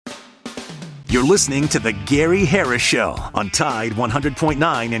You're listening to The Gary Harris Show on Tide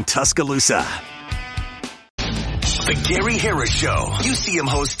 100.9 in Tuscaloosa. The Gary Harris Show. UCM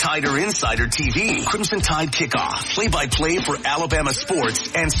host Tider Insider TV. Crimson Tide Kickoff. Play-by-play for Alabama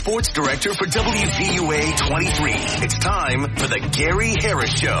sports and sports director for WVUA 23. It's time for The Gary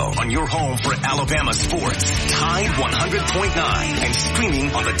Harris Show on your home for Alabama sports. Tide 100.9 and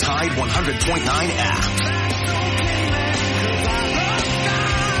streaming on the Tide 100.9 app.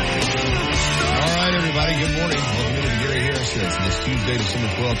 Everybody, good morning. Welcome to the Gary Harris Show. It's Tuesday,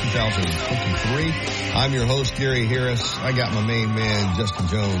 December 12, 2023. I'm your host, Gary Harris. I got my main man, Justin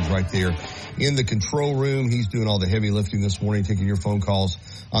Jones, right there in the control room. He's doing all the heavy lifting this morning, taking your phone calls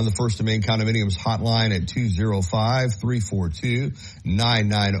on the First and Main Condominiums hotline at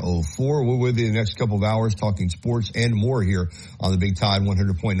 205-342-9904. We're with you the next couple of hours talking sports and more here on the Big Tide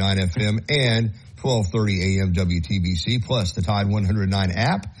 100.9 FM and 1230 AM WTBC, plus the Tide 109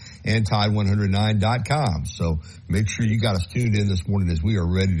 app and Tide109.com. So make sure you got us tuned in this morning as we are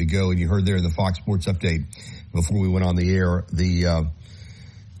ready to go. And you heard there in the Fox Sports Update before we went on the air, the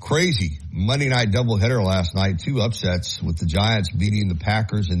crazy Monday night doubleheader last night, two upsets with the Giants beating the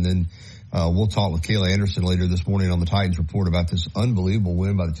Packers. And then we'll talk with Kayla Anderson later this morning on the Titans Report about this unbelievable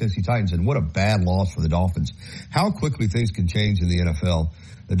win by the Tennessee Titans. And what a bad loss for the Dolphins. How quickly things can change in the NFL.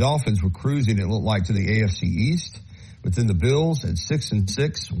 The Dolphins were cruising, it looked like, to the AFC East. But then the Bills at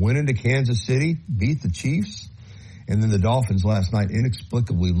 6-6 went into Kansas City, beat the Chiefs. And then the Dolphins last night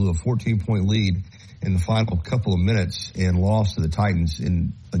inexplicably blew a 14-point lead in the final couple of minutes and lost to the Titans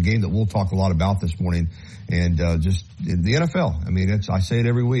in a game that we'll talk a lot about this morning. And just in the NFL, I mean, I say it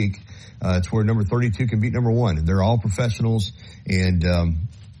every week. It's where number 32 can beat number 1. They're all professionals and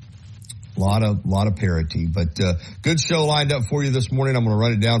lot of parity, but good show lined up for you this morning. I'm going to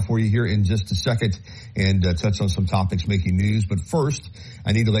run it down for you here in just a second and touch on some topics making news. But first,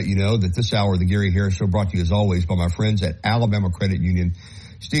 I need to let you know that this hour of the Gary Harris Show brought to you as always by my friends at Alabama Credit Union.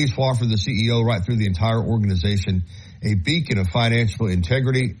 Steve Swafford, the CEO, right through the entire organization, a beacon of financial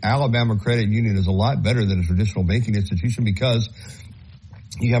integrity. Alabama Credit Union is a lot better than a traditional banking institution because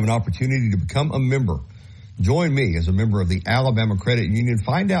you have an opportunity to become a member. Join me as a member of the Alabama Credit Union.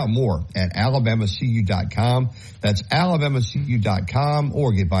 Find out more at alabamacu.com. That's alabamacu.com,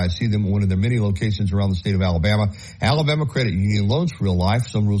 or get by and see them at one of their many locations around the state of Alabama. Alabama Credit Union, loans for real life.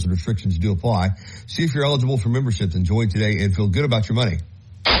 Some rules and restrictions do apply. See if you're eligible for membership and join today and feel good about your money.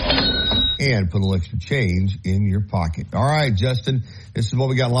 And put a little extra change in your pocket. All right, Justin, this is what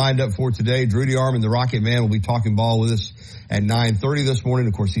we got lined up for today. Drew DeArmond, the Rocket Man, will be talking ball with us at 9:30 this morning.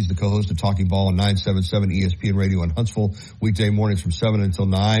 Of course, he's the co-host of Talking Ball on 977 ESPN Radio in Huntsville, weekday mornings from 7 until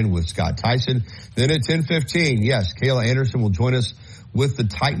 9 with Scott Tyson. Then at 10:15, yes, Kayla Anderson will join us with the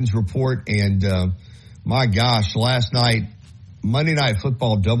Titans Report. And my gosh, last night, Monday Night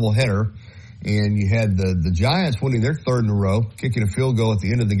Football doubleheader. And you had the Giants winning their third in a row, kicking a field goal at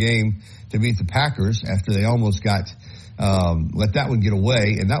the end of the game to beat the Packers after they almost got let that one get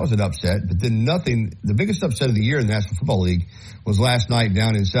away, and that was an upset. But then the biggest upset of the year in the National Football League was last night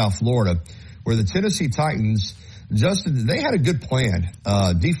down in South Florida, where the Tennessee Titans, Justin, they had a good plan.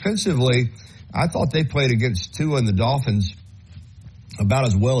 Defensively, I thought they played against Tua and the Dolphins about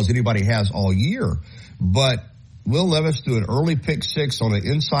as well as anybody has all year. But Will Levis threw an early pick six on an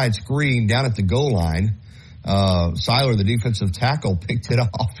inside screen down at the goal line. Seiler, the defensive tackle, picked it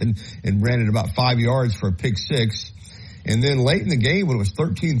off and ran it about 5 yards for a pick six. And then late in the game, when it was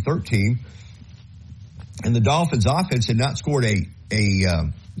 13-13, and the Dolphins offense had not scored a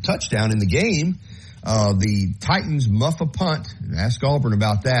touchdown in the game, the Titans muff a punt. Ask Auburn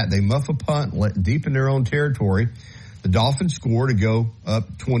about that. They muff a punt deep in their own territory. The Dolphins score to go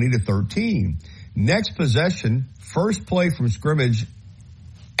up 20-13. Next possession, first play from scrimmage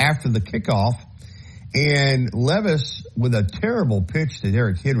after the kickoff, and Levis with a terrible pitch to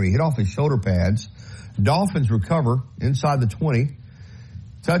Derrick Henry hit off his shoulder pads. Dolphins recover inside the 20.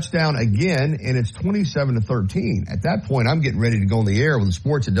 Touchdown again, and it's 27-13. At that point, I'm getting ready to go on the air with the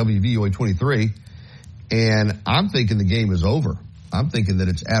sports at WVUA 23, and I'm thinking the game is over. I'm thinking that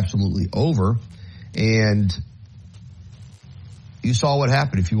it's absolutely over, and you saw what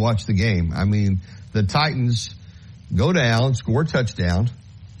happened if you watched the game. I mean, the Titans go down, score a touchdown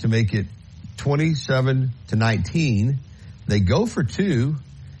to make it 27-19. They go for two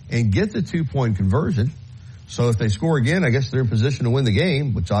and get the 2-point conversion. So if they score again, I guess they're in position to win the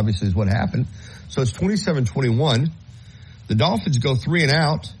game, which obviously is what happened. So it's 27-21. The Dolphins go 3 and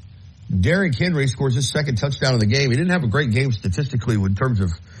out. Derrick Henry scores his second touchdown of the game. He didn't have a great game statistically in terms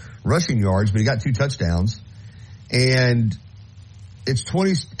of rushing yards, but he got 2 touchdowns. And it's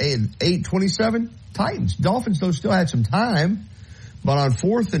 28-27 Titans. Dolphins, though, still had some time, But on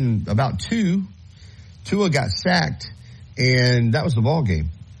 4th and about 2, Tua got sacked, and that was the ball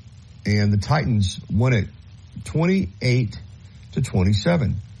game. And the Titans won it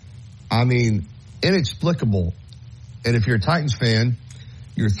 28-27. I mean, inexplicable. And if you're a Titans fan,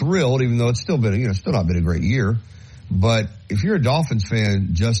 you're thrilled, even though it's still been, still not been a great year. But if you're a Dolphins fan,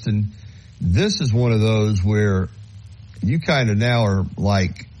 Justin, this is one of those where you kind of now are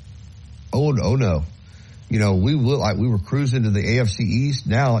like, oh no. We were cruising to the AFC East.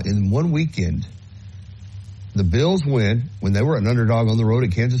 Now, in one weekend, the Bills win when they were an underdog on the road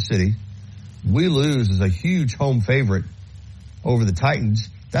at Kansas City. We lose as a huge home favorite over the Titans.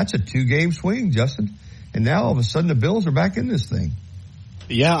 That's a 2-game swing, Justin. And now all of a sudden the Bills are back in this thing.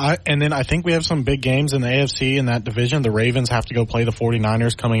 Yeah, and then I think we have some big games in the AFC in that division. The Ravens have to go play the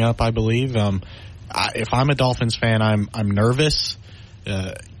 49ers coming up, I believe. If I'm a Dolphins fan, I'm nervous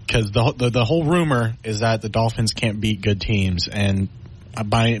because the whole rumor is that the Dolphins can't beat good teams, and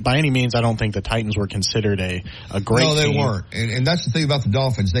by any means, I don't think the Titans were considered a great team. No, they weren't. And that's the thing about the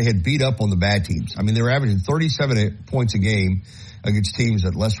Dolphins. They had beat up on the bad teams. I mean, they were averaging 37 points a game against teams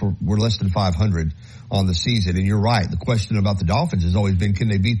that were less than 500 on the season. And you're right. The question about the Dolphins has always been, can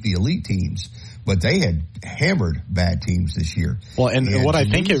they beat the elite teams? But they had hammered bad teams this year. Well, and what I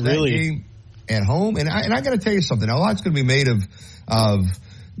think it really at home, and I got to tell you something. A lot's going to be made of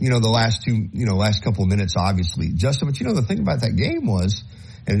the last couple of minutes, obviously, Justin. But the thing about that game was,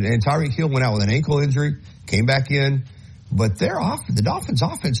 and Tyreek Hill went out with an ankle injury, came back in, but the Dolphins'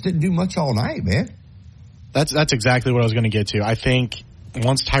 offense didn't do much all night, man. That's exactly what I was going to get to. I think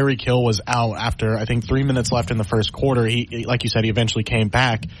once Tyreek Hill was out after, I think 3 minutes left in the first quarter, he, like you said, he eventually came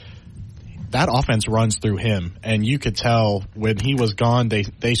back. That offense runs through him, and you could tell when he was gone,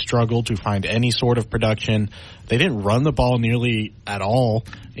 they struggled to find any sort of production. They didn't run the ball nearly at all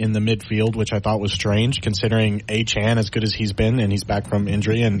in the midfield, which I thought was strange, considering Achane, as good as he's been, and he's back from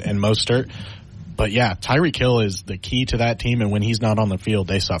injury, and Mostert. But yeah, Tyreek Hill is the key to that team, and when he's not on the field,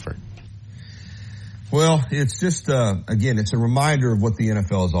 they suffer. Well, it's just, again, it's a reminder of what the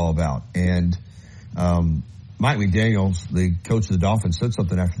NFL is all about. And Mike McDaniels, the coach of the Dolphins, said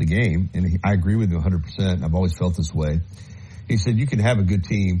something after the game, and I agree with him 100%. I've always felt this way. He said, you can have a good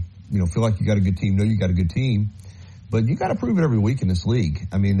team, feel like you got a good team, know you got a good team, but you got to prove it every week in this league.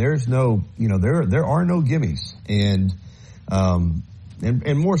 I mean, there's no, there are no gimmies. And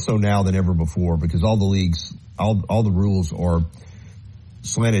more so now than ever before, because all the leagues, all the rules are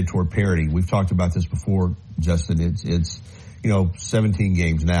slanted toward parity. We've talked about this before, Justin. It's 17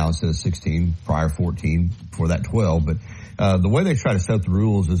 games now instead of 16, prior 14, before that 12. But the way they try to set the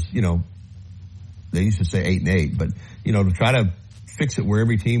rules is, they used to say 8-8, but, to try to fix it where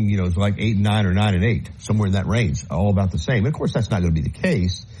every team, is like 8-9 or 9-8, somewhere in that range, all about the same. And of course, that's not going to be the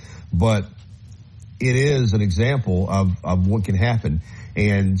case, but it is an example of what can happen.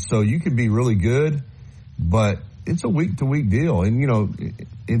 And so you can be really good, but it's a week-to-week deal. And,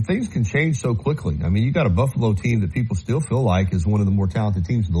 and things can change so quickly. I mean, you got a Buffalo team that people still feel like is one of the more talented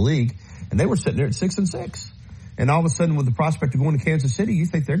teams in the league, and they were sitting there at 6-6. And all of a sudden, with the prospect of going to Kansas City, you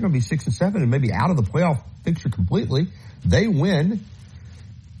think they're going to be 6-7 and maybe out of the playoff picture completely. They win.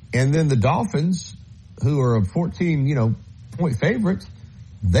 And then the Dolphins, who are a 14, point favorite,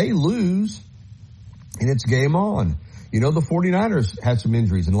 they lose, and it's game on. The 49ers had some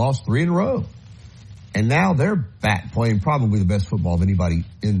injuries and lost 3 in a row. And now they're back playing probably the best football of anybody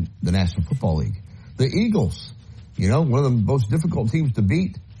in the National Football League. The Eagles, one of the most difficult teams to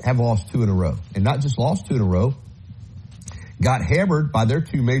beat, have lost 2 in a row. And not just lost 2 in a row, got hammered by their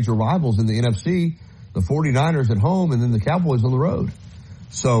 2 major rivals in the NFC, the 49ers at home and then the Cowboys on the road.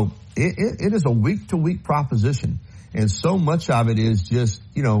 So it is a week-to-week proposition. And so much of it is just,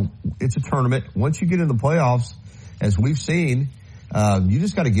 it's a tournament. Once you get in the playoffs, as we've seen, you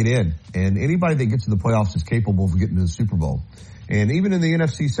just got to get in. And anybody that gets to the playoffs is capable of getting to the Super Bowl. And even in the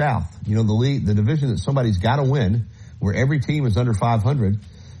NFC South, the division that somebody's got to win, where every team is under 500,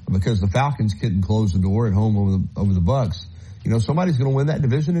 because the Falcons couldn't close the door at home over the Bucks. Somebody's going to win that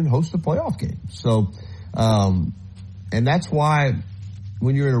division and host a playoff game. So, and that's why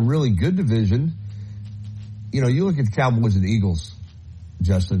when you're in a really good division, you look at the Cowboys and the Eagles,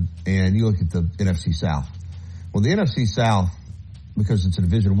 Justin, and you look at the NFC South. Well, the NFC South, because it's a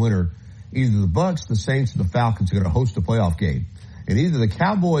division winner, either the Bucks, the Saints, or the Falcons are going to host a playoff game. And either the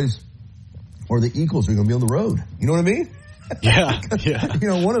Cowboys or the Eagles are going to be on the road. You know what I mean? Yeah.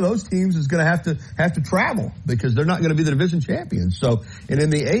 One of those teams is going to have to travel because they're not going to be the division champions. So, and in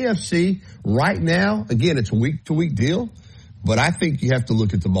the AFC right now, again, it's a week-to-week deal, but I think you have to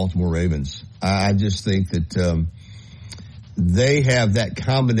look at the Baltimore Ravens. I just think that they have that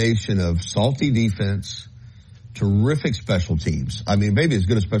combination of salty defense, terrific special teams. I mean, maybe as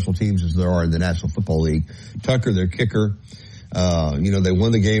good a special teams as there are in the National Football League. Tucker, their kicker, they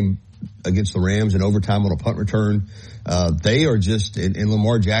won the game against the Rams in overtime on a punt return. They are just, and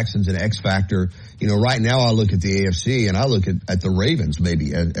Lamar Jackson's an X factor. Right now I look at the AFC and I look at the Ravens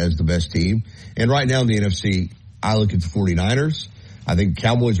maybe as the best team. And right now in the NFC, I look at the 49ers. I think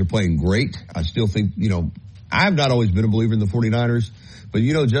Cowboys are playing great. I still think, I've not always been a believer in the 49ers, but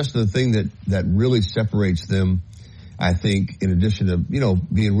just the thing that really separates them, I think, in addition to,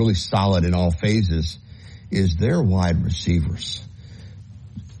 being really solid in all phases, is their wide receivers.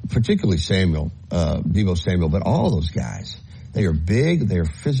 Particularly Deebo Samuel, but all those guys. They are big, they are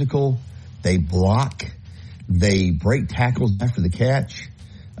physical, they block, they break tackles after the catch.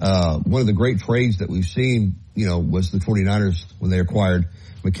 One of the great trades that we've seen, was the 49ers when they acquired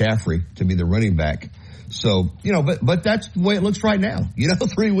McCaffrey to be the running back. So, but that's the way it looks right now.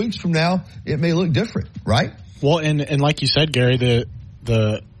 3 weeks from now, it may look different, right? Well, and like you said, Gary,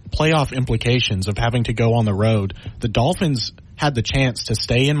 the playoff implications of having to go on the road, the Dolphins had the chance to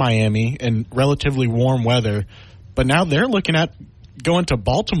stay in Miami in relatively warm weather, but now they're looking at going to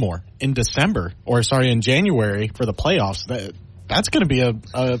Baltimore in in January for the playoffs. That's going to be a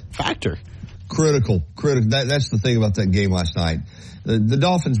factor. Critical. That's the thing about that game last night. The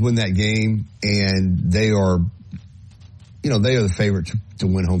Dolphins win that game, and they are the favorite to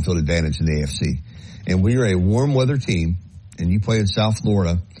win home field advantage in the AFC. And when you're a warm weather team and you play in South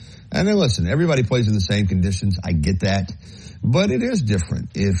Florida, and then listen, everybody plays in the same conditions. I get that. But it is different.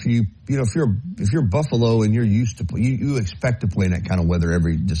 If you're Buffalo and you're used to you expect to play in that kind of weather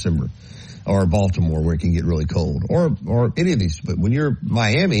every December, or Baltimore where it can get really cold, or any of these. But when you're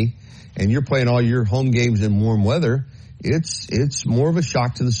Miami and you're playing all your home games in warm weather, it's more of a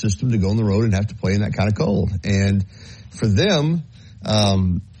shock to the system to go on the road and have to play in that kind of cold. And for them,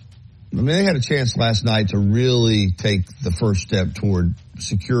 they had a chance last night to really take the first step toward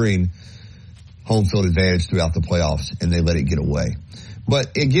securing home field advantage throughout the playoffs, and they let it get away.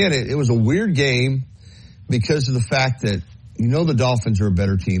 But again, it was a weird game because of the fact that the Dolphins are a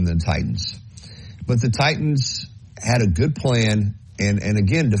better team than Titans. But the Titans had a good plan, and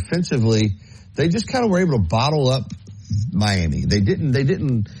again, defensively, they just kind of were able to bottle up Miami. They didn't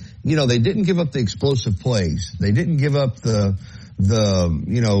give up the explosive plays. They didn't give up the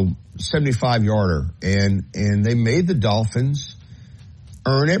 75-yarder, and they made the Dolphins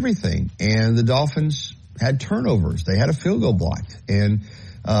earn everything. And the Dolphins had turnovers. They had a field goal blocked. And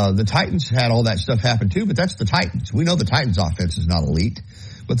the Titans had all that stuff happen too, but that's the Titans. We know the Titans offense is not elite,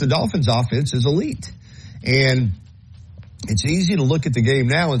 but the Dolphins offense is elite. And it's easy to look at the game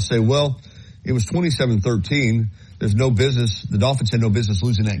now and say, well, it was 27-13. There's no business. The Dolphins had no business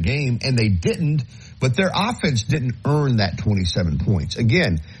losing that game, and they didn't, but their offense didn't earn that 27 points.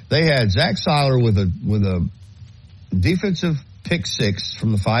 Again, they had Zach Seiler with a defensive pick six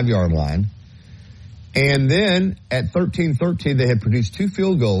from the 5-yard line. And then at 13-13, they had produced 2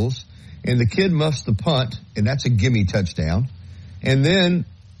 field goals, and the kid muffs the punt, and that's a gimme touchdown. And then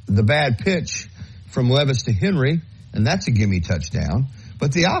the bad pitch from Levis to Henry, and that's a gimme touchdown.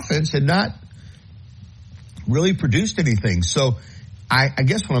 But the offense had not really produced anything. So I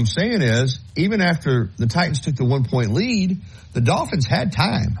guess what I'm saying is, even after the Titans took the 1-point lead, the Dolphins had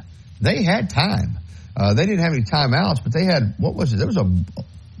time. They had time. They didn't have any timeouts, but they had, what was it? There was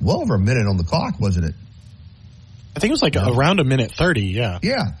well over a minute on the clock, wasn't it? I think it was like around a minute 30, yeah.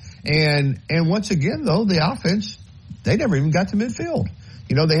 Yeah. And once again, though, the offense, they never even got to midfield.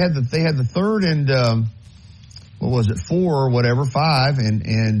 They had the third and, 4 or whatever, 5,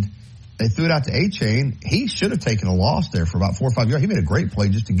 and they threw it out to A-Chain. He should have taken a loss there for about 4 or 5 yards. He made a great play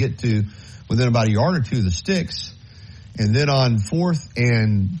just to get to within about a yard or two of the sticks. And then on 4th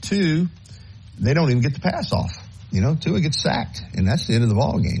and 2, they don't even get the pass off. Tua gets sacked, and that's the end of the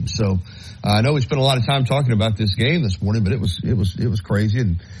ball game. So I know we spent a lot of time talking about this game this morning, but it was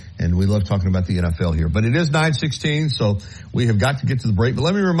crazy, and we love talking about the NFL here. But it is 9:16, so we have got to get to the break. But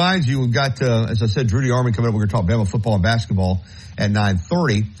let me remind you, we've got, as I said, Drew DeArmond coming up. We're going to talk Bama football and basketball at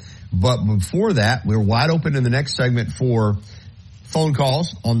 9:30. But before that, we're wide open in the next segment for phone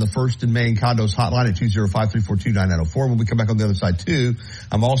calls on the First and Main Condos hotline at 205-342-9904. When we come back on the other side, too,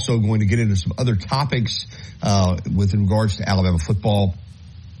 I'm also going to get into some other topics with regards to Alabama football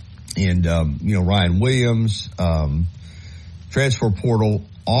and, Ryan Williams, transfer portal,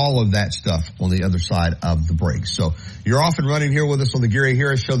 all of that stuff on the other side of the break. So you're off and running here with us on the Gary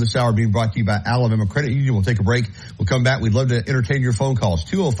Harris Show this hour, being brought to you by Alabama Credit Union. We'll take a break. We'll come back. We'd love to entertain your phone calls.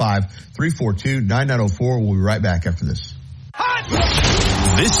 205-342-9904. We'll be right back after this. Hot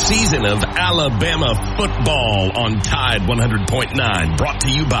This season of Alabama football on Tide 100.9 brought to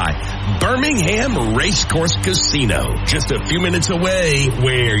you by Birmingham Racecourse Casino. Just a few minutes away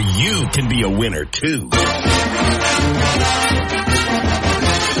where you can be a winner too.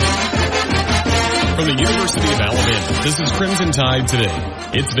 From the University of Alabama, this is Crimson Tide Today.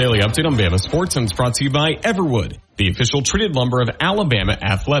 It's a daily update on Bama sports and it's brought to you by Everwood, the official treated lumber of Alabama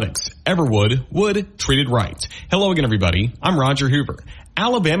athletics. Everwood, wood treated right. Hello again, everybody. I'm Roger Hoover.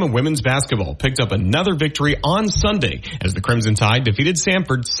 Alabama women's basketball picked up another victory on Sunday as the Crimson Tide defeated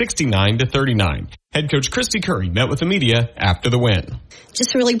Samford 69-39. Head coach Christy Curry met with the media after the win.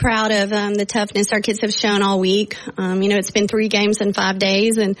 Just really proud of the toughness our kids have shown all week. It's been 3 games in 5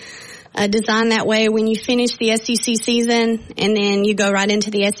 days, and designed that way when you finish the SEC season and then you go right into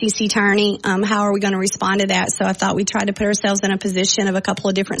the SEC tourney. How are we going to respond to that? So I thought we tried to put ourselves in a position of a couple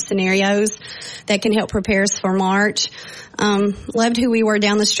of different scenarios that can help prepare us for March. Loved who we were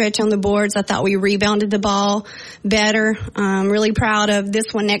down the stretch on the boards. I thought we rebounded the ball better. Really proud of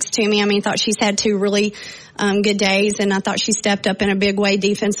this one next to me. I thought she's had 2 really good days, and I thought she stepped up in a big way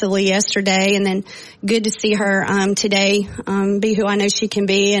defensively yesterday, and then good to see her today be who I know she can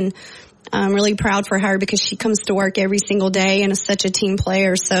be, and I'm really proud for her because she comes to work every single day and is such a team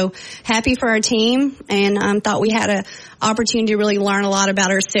player. So happy for our team, and thought we had an opportunity to really learn a lot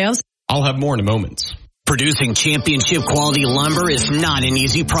about ourselves. I'll have more in a moment. Producing championship quality lumber is not an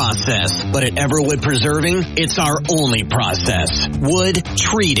easy process, but at Everwood Preserving, it's our only process. Wood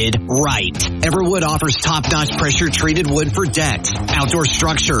treated right. Everwood offers top-notch pressure-treated wood for decks, outdoor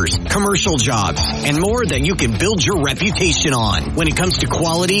structures, commercial jobs, and more that you can build your reputation on. When it comes to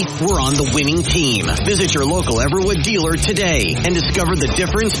quality, we're on the winning team. Visit your local Everwood dealer today and discover the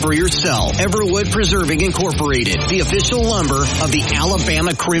difference for yourself. Everwood Preserving Incorporated, the official lumber of the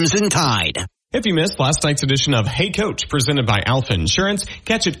Alabama Crimson Tide. If you missed last night's edition of Hey Coach presented by Alpha Insurance,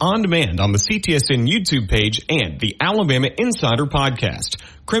 catch it on demand on the CTSN YouTube page and the Alabama Insider podcast.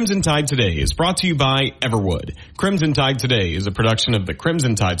 Crimson Tide Today is brought to you by Everwood. Crimson Tide Today is a production of the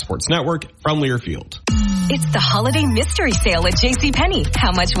Crimson Tide Sports Network from Learfield. It's the holiday mystery sale at JCPenney.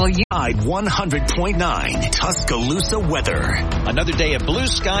 How much will you? Tide 100.9 Tuscaloosa weather. Another day of blue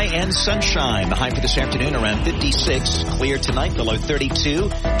sky and sunshine. The high for this afternoon around 56. Clear tonight below 32.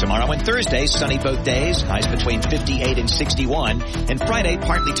 Tomorrow and Thursday, sunny both days. Highs between 58 and 61. And Friday,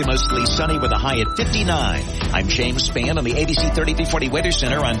 partly to mostly sunny with a high at 59. I'm James Spann on the ABC 3340 Weather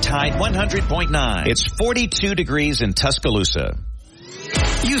Center on Tide 100.9. It's 42 degrees in Tuscaloosa.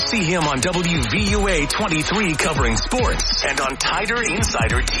 You see him on WVUA 23 covering sports and on Tider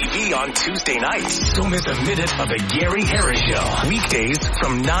Insider TV on Tuesday nights. Don't miss a minute of the Gary Harris Show. Weekdays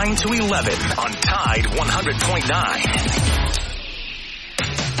from 9 to 11 on Tide 100.9.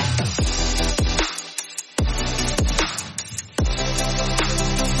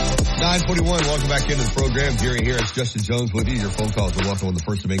 9:41. Welcome back into the program. Gary Harris, Justin Jones with you. Your phone calls are welcome on the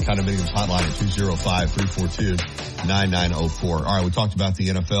First and Main Condominiums hotline at 205-342-9904. All right, we talked about the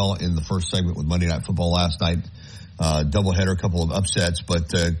NFL in the first segment with Monday Night Football last night. Doubleheader, a couple of upsets,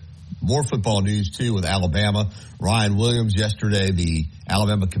 but more football news too with Alabama. Ryan Williams yesterday, the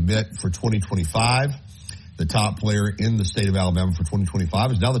Alabama commit for 2025. The top player in the state of Alabama for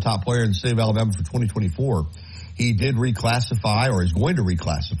 2025 is now the top player in the state of Alabama for 2024. He did reclassify, or is going to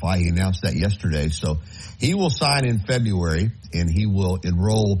reclassify. He announced that yesterday. So he will sign in February, and he will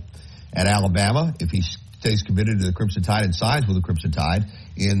enroll at Alabama if he stays committed to the Crimson Tide and signs with the Crimson Tide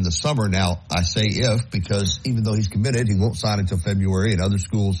in the summer. Now, I say if, because even though he's committed, he won't sign until February, and other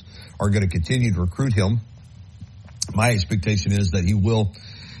schools are going to continue to recruit him. My expectation is that he will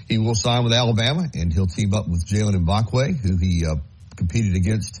sign with Alabama, and he'll team up with Jalen Mbakwe, who he competed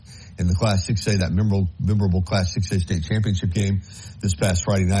against in the Class 6A, that memorable Class 6A state championship game this past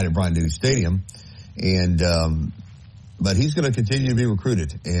Friday night at Bryant-Denny Stadium. And but he's going to continue to be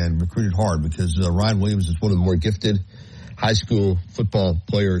recruited, and recruited hard, because Ryan Williams is one of the more gifted high school football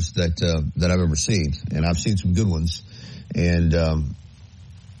players that I've ever seen. And I've seen some good ones. And, I'm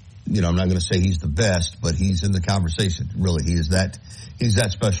not going to say he's the best, but he's in the conversation. Really, he's that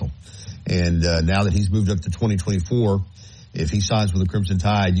special. And now that he's moved up to 2024, if he signs with the Crimson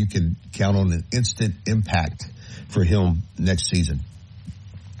Tide, you can count on an instant impact for him next season.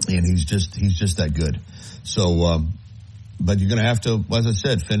 And he's just that good. So, but you're going to have to, as I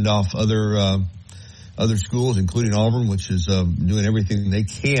said, fend off other schools, including Auburn, which is doing everything they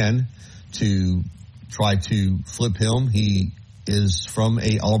can to try to flip him. He is from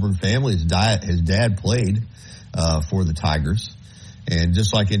a Auburn family. His dad played for the Tigers. And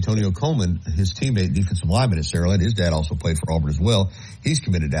just like Antonio Coleman, his teammate, defensive lineman at Saraland, his dad also played for Auburn as well. He's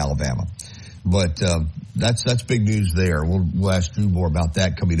committed to Alabama. But that's big news there. We'll ask Drew more about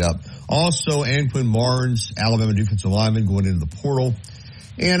that coming up. Also, Anquan Barnes, Alabama defensive lineman, going into the portal.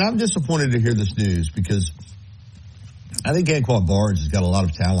 And I'm disappointed to hear this news because I think Anquan Barnes has got a lot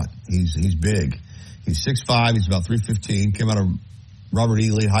of talent. He's big. He's 6'5". He's about 315. Came out of Robert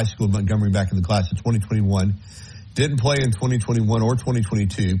E. Lee High School in Montgomery back in the class of 2021. Didn't play in 2021 or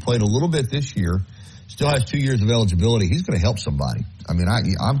 2022. Played a little bit this year. Still has 2 years of eligibility. He's going to help somebody. I mean,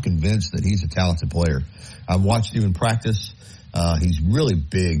 I'm convinced that he's a talented player. I've watched him in practice. He's really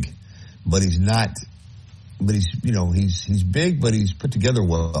big, but he's not. But he's big, but he's put together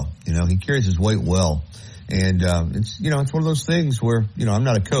well. He carries his weight well, and it's one of those things where I'm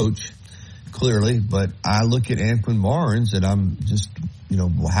not a coach, clearly, but I look at Anquan Barnes and I'm just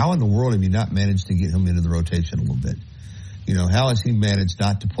how in the world have you not managed to get him into the rotation a little bit? How has he managed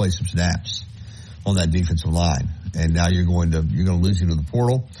not to play some snaps on that defensive line? And now you're going to lose him to the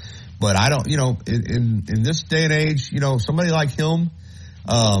portal. But I don't, in this day and age, somebody like him,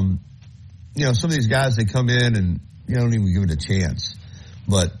 some of these guys, they come in and don't even give it a chance.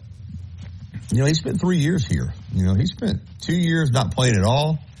 But he spent 3 years here. He spent 2 years not playing at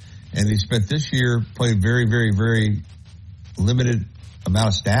all, and he spent this year playing very, very, very limited amount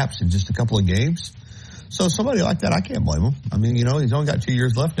of snaps in just a couple of games. So somebody like that, I can't blame him. I mean, he's only got 2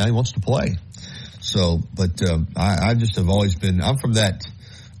 years left now. He wants to play. So, but I just have always been. I'm from that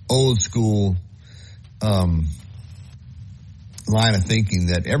old school line of thinking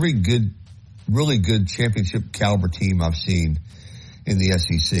that every really good championship caliber team I've seen in the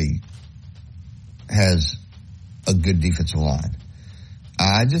SEC has a good defensive line.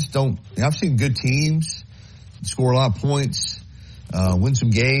 I just don't. I've seen good teams score a lot of points, win some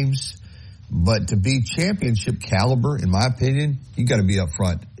games, but to be championship caliber, in my opinion, you got to be up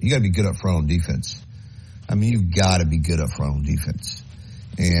front. You got to be good up front on defense. I mean, you've got to be good up front on defense.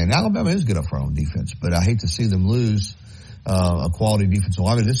 And Alabama is good up front on defense, but I hate to see them lose a quality defensive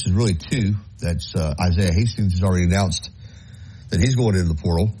lineman. This is really two. That's Isaiah Hastings has already announced that he's going into the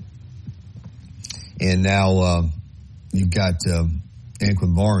portal. And now you've got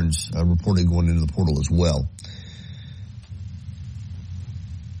Anquan Barnes reportedly going into the portal as well.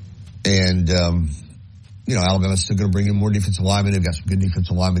 And, Alabama's still going to bring in more defensive linemen. They've got some good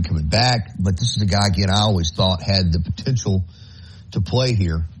defensive linemen coming back. But this is a guy, again, I always thought had the potential to play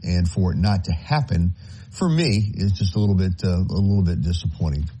here. And for it not to happen, for me, is just a little bit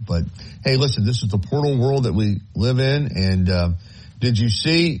disappointing. But, hey, listen, this is the portal world that we live in. And did you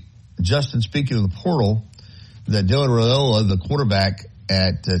see, Justin, speaking of the portal, that Dylan Raiola, the quarterback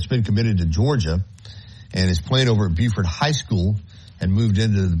that's been committed to Georgia and is playing over at Buford High School and moved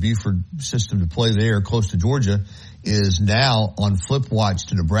into the Buford system to play there close to Georgia, is now on flip watch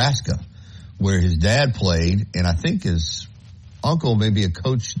to Nebraska, where his dad played, and I think his uncle may be a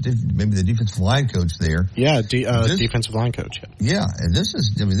coach, maybe the defensive line coach there. Yeah, defensive line coach. Yeah, and this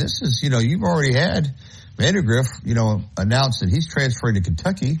is, you've already had Vandergriff, announce that he's transferring to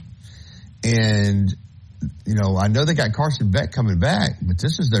Kentucky, and, I know they got Carson Beck coming back, but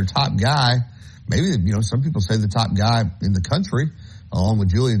this is their top guy. Maybe, some people say the top guy in the country, along with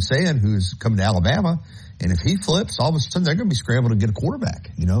Julian Sand, who's coming to Alabama. And if he flips, all of a sudden they're going to be scrambling to get a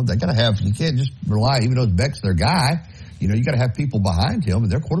quarterback. They got to have, you can't just rely, even though Beck's their guy, you got to have people behind him,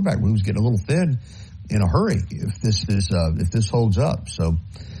 and their quarterback room's getting a little thin in a hurry if this holds up. So,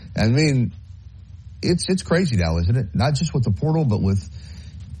 I mean, it's crazy now, isn't it? Not just with the portal, but with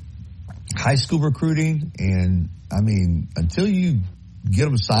high school recruiting. And I mean, until you get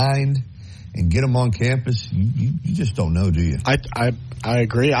them signed and get them on campus, you just don't know, do you? I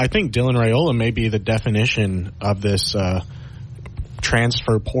agree. I think Dylan Raiola may be the definition of this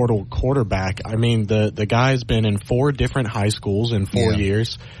transfer portal quarterback. I mean, the guy's been in 4 different high schools in 4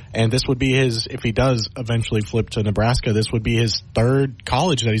 years, and this would be his, if he does eventually flip to Nebraska, this would be his 3rd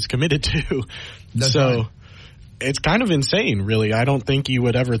college that he's committed to. That's right. It's kind of insane, really. I don't think you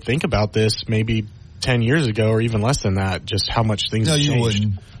would ever think about this maybe 10 years ago or even less than that, just how much things have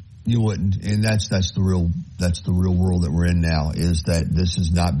changed. You wouldn't, and that's the real world that we're in now, is that this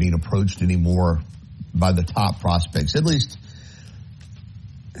is not being approached anymore by the top prospects. At least,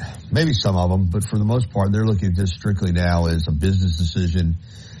 maybe some of them, but for the most part, they're looking at this strictly now as a business decision.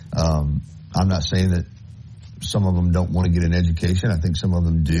 I'm not saying that some of them don't want to get an education. I think some of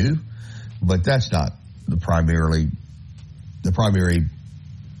them do, but that's not the primary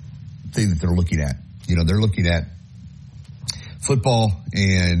thing that they're looking at. They're looking at football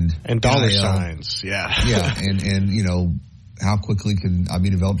and dollar signs. Yeah. And how quickly can I be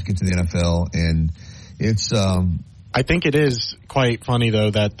developed to get to the NFL? And it's I think it is quite funny,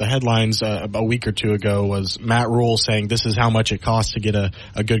 though, that the headlines a week or two ago was Matt Rule saying this is how much it costs to get a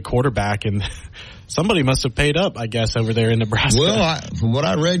good quarterback, and somebody must have paid up, I guess, over there in Nebraska. Well, from what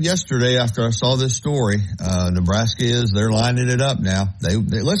I read yesterday after I saw this story, Nebraska they're lining it up now.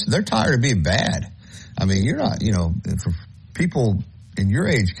 Listen, they're tired of being bad. I mean, you're not, for people in your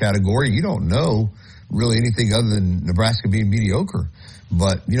age category, you don't know really anything other than Nebraska being mediocre.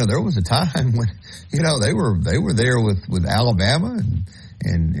 But, there was a time when, they were there with Alabama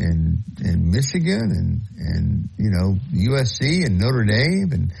and Michigan and USC and Notre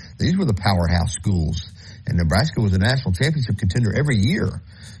Dame, and these were the powerhouse schools. And Nebraska was a national championship contender every year,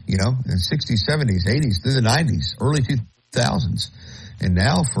 in the 60s, 70s, 80s, through the 90s, early 2000s. And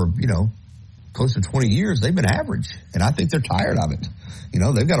now for, close to 20 years, they've been average. And I think they're tired of it.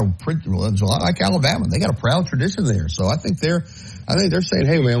 They've got a lot like Alabama. They got a proud tradition there. So I think they're saying,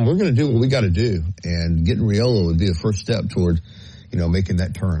 hey, man, we're going to do what we got to do. And getting Riolo would be the first step toward, making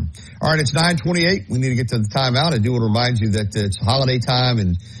that turn. All right, it's 9:28. We need to get to the timeout. I do want to remind you that it's holiday time,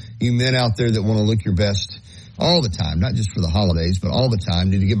 and you men out there that want to look your best all the time, not just for the holidays, but all the time,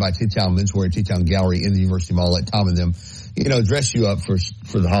 need to get by T-Town Menswear, T-Town Gallery in the University Mall. Let Tom and them dress you up for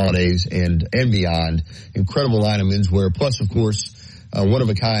the holidays and beyond. Incredible line of menswear. Plus, of course,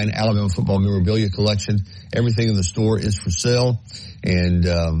 one-of-a-kind Alabama football memorabilia collection. Everything in the store is for sale. And,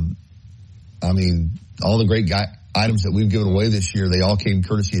 all the great items that we've given away this year, they all came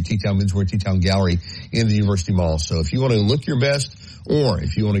courtesy of T-Town Menswear, T-Town Gallery in the University Mall. So if you want to look your best, or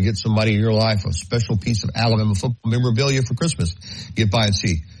if you want to get somebody in your life a special piece of Alabama football memorabilia for Christmas, get by and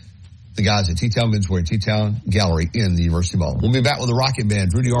see the guys at T-Town Menswear, T-Town Gallery in the University Mall. We'll be back with the Rocket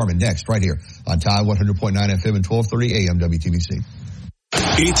Band, Rudy Armin, next, right here on Tide 100.9 FM and 1230 AM WTBC.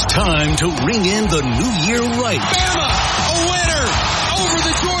 It's time to ring in the new year right. Bama, a winner over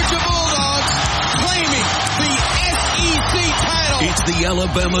the Georgia Bulldogs, claiming the SEC title. It's the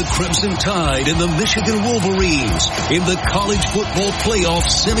Alabama Crimson Tide and the Michigan Wolverines in the college football playoff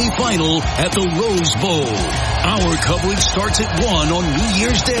semifinal at the Rose Bowl. Our coverage starts at 1 on New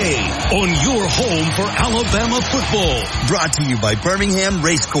Year's Day on your home for Alabama football. Brought to you by Birmingham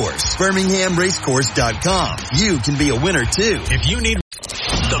Racecourse. BirminghamRacecourse.com. You can be a winner too. If you need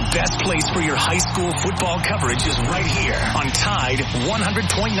the best place for your high school football coverage is right here on Tide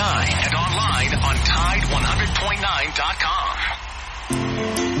 100.9 and online on Tide100.9.com.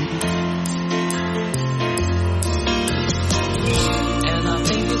 And I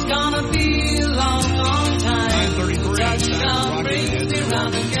think it's gonna be a long, long time. 9:33.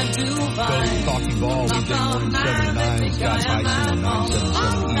 Talking Ball, weekday morning 7 to 9. Scott Tyson on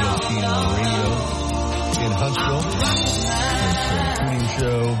 977 ESPN on the radio in Huntsville. Tuning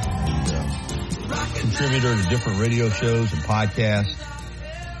show, and, contributor to different radio shows and podcasts.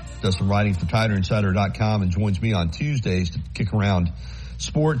 Does some writing for TiderInsider.com and joins me on Tuesdays to kick around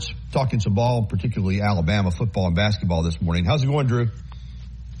sports, talking some ball, particularly Alabama football and basketball this morning. How's it going, Drew?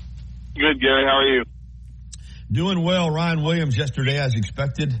 Good, Gary. How are you? Doing well. Ryan Williams yesterday, as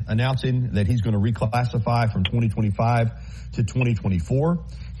expected, announcing that he's going to reclassify from 2025 to 2024.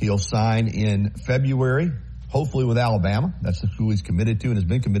 He'll sign in February, hopefully with Alabama. That's who he's committed to and has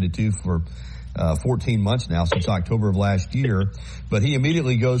been committed to for 14 months now, since October of last year. But he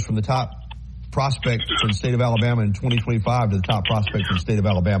immediately goes from the top prospect for the state of Alabama in 2025 to the top prospect for the state of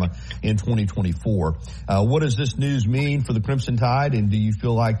Alabama in 2024. What does this news mean for the Crimson Tide, and do you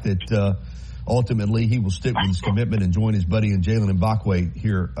feel like that ultimately he will stick with his commitment and join his buddy and Jalen Mbakwe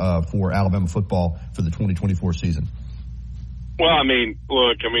here for Alabama football for the 2024 season? Well,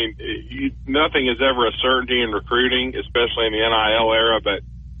 look, nothing is ever a certainty in recruiting, especially in the NIL era, but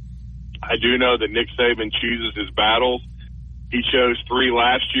I do know that Nick Saban chooses his battles. He chose 3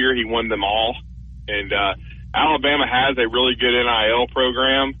 last year. He won them all. And Alabama has a really good NIL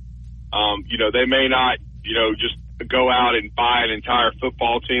program. They may not, just go out and buy an entire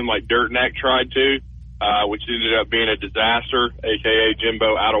football team like Dirt Neck tried to, which ended up being a disaster, a.k.a.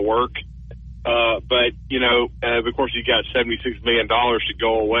 Jimbo out of work. But of course, you got $76 million to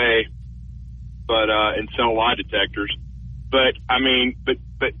go away, and sell lie detectors. But I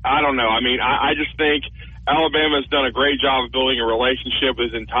don't know. I just think Alabama's done a great job of building a relationship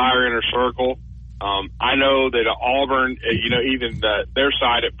with his entire inner circle. I know that Auburn, even their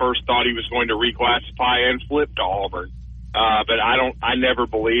side at first thought he was going to reclassify and flip to Auburn. But I never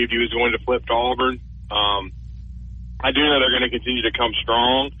believed he was going to flip to Auburn. I do know they're going to continue to come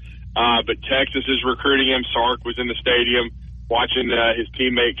strong. But Texas is recruiting him. Sark was in the stadium watching his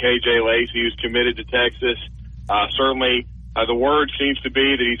teammate KJ Lacey, who's committed to Texas. Certainly, the word seems to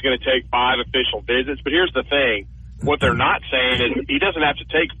be that he's going to take 5 official visits. But here's the thing. What they're not saying is he doesn't have to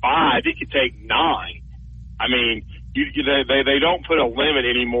take 5. He could take 9. they don't put a limit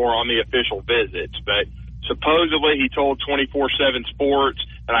anymore on the official visits, but supposedly he told 24/7 Sports,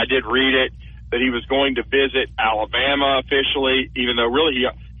 and I did read it, that he was going to visit Alabama officially, even though really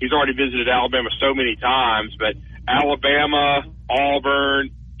he's already visited Alabama so many times. But Alabama,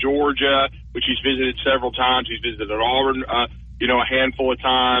 Auburn, Georgia, which he's visited several times. He's visited Auburn, a handful of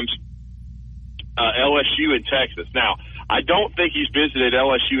times. LSU and Texas. Now, I don't think he's visited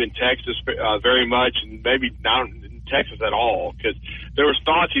LSU and Texas very much, and maybe not in Texas at all, because there was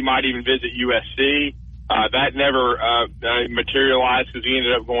thoughts he might even visit USC. That never materialized because he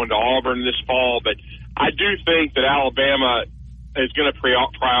ended up going to Auburn this fall. But I do think that Alabama is going to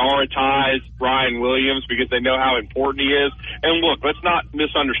prioritize Ryan Williams because they know how important he is. And look, let's not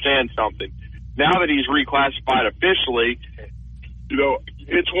misunderstand something. Now that he's reclassified officially,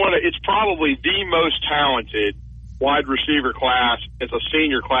 it's probably the most talented wide receiver class as a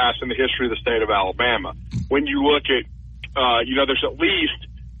senior class in the history of the state of Alabama. When you look at, there's at least,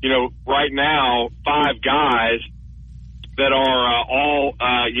 right now 5 guys that are all,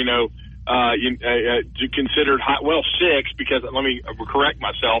 considered high, 6, because let me correct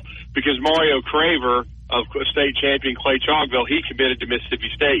myself, because Mario Craver of state champion Clay Chalkville, he committed to Mississippi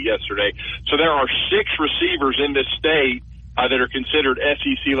State yesterday. So there are 6 receivers in this state that are considered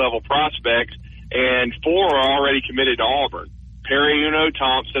SEC level prospects, and 4 are already committed to Auburn. Perry Uno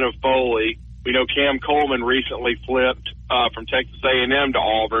Thompson of Foley. We know Cam Coleman recently flipped from Texas A&M to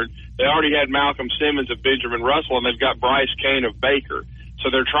Auburn. They already had Malcolm Simmons of Benjamin Russell, and they've got Bryce Kane of Baker. So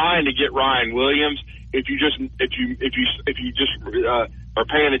they're trying to get Ryan Williams. If you just are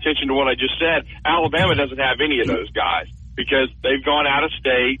paying attention to what I just said, Alabama doesn't have any of those guys because they've gone out of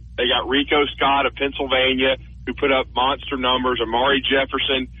state. They got Rico Scott of Pennsylvania, who put up monster numbers. Amari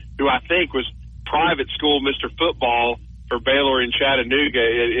Jefferson, who I think was private school Mr. Football for Baylor in Chattanooga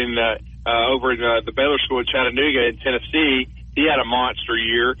over in the Baylor School in Chattanooga in Tennessee. He had a monster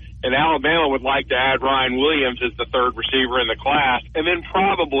year. And Alabama would like to add Ryan Williams as the 3rd receiver in the class, and then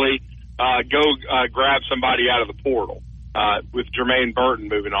probably grab somebody out of the portal with Jermaine Burton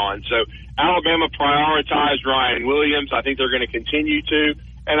moving on. So Alabama prioritized Ryan Williams. I think they're going to continue to.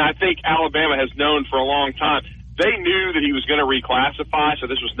 And I think Alabama has known for a long time. They knew that he was going to reclassify, so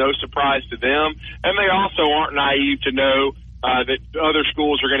this was no surprise to them. And they also aren't naive to know that other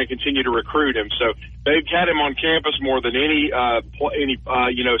schools are going to continue to recruit him. So they've had him on campus more than any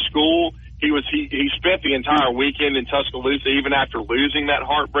school. He spent the entire weekend in Tuscaloosa, even after losing that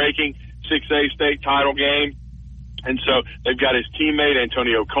heartbreaking 6A state title game. And so they've got his teammate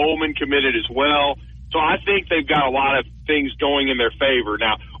Antonio Coleman committed as well. So I think they've got a lot of things going in their favor.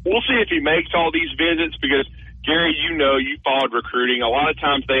 Now, we'll see if he makes all these visits because, Gary, you followed recruiting. A lot of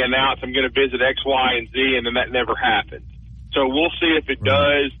times they announce I'm going to visit X, Y, and Z, and then that never happens. So we'll see if it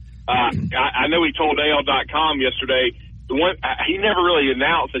does. I know he told AL.com yesterday, he never really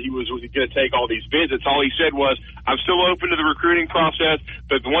announced that he was going to take all these visits. All he said was, I'm still open to the recruiting process,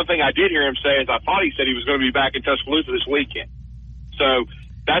 but the one thing I did hear him say is I thought he said he was going to be back in Tuscaloosa this weekend. So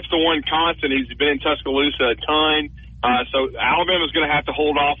that's the one constant. He's been in Tuscaloosa a ton. So Alabama's going to have to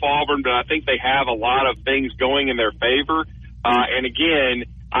hold off Auburn, but I think they have a lot of things going in their favor. And again,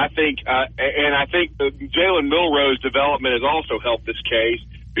 I think Jalen Milroe's development has also helped this case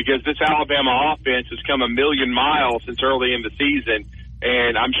because this Alabama offense has come a million miles since early in the season.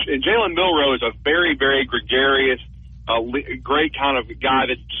 And Jalen Milroe is a very, very gregarious, great kind of guy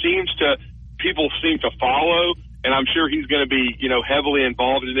that people seem to follow. And I'm sure he's going to be, heavily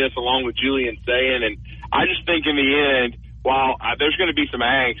involved in this along with Julian Sayin. And I just think in the end, while there's going to be some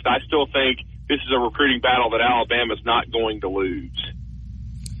angst, I still think this is a recruiting battle that Alabama's not going to lose.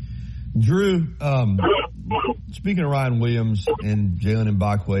 Drew, speaking of Ryan Williams and Jalen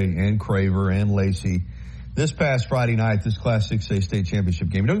Mbakwe and Craver and Lacey, this past Friday night, this Class 6A state championship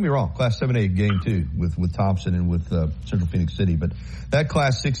game, don't get me wrong, Class 7A game too with Thompson and with Central Phoenix City, but that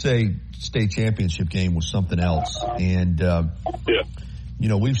Class 6A state championship game was something else. And,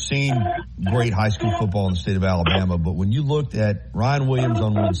 we've seen great high school football in the state of Alabama, but when you looked at Ryan Williams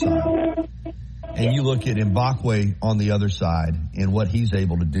on one side and you look at Mbakwe on the other side and what he's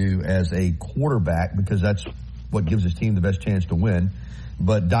able to do as a quarterback, because that's what gives his team the best chance to win,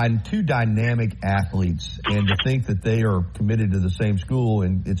 but two dynamic athletes, and to think that they are committed to the same school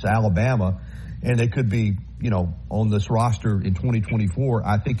and it's Alabama and they could be, on this roster in 2024,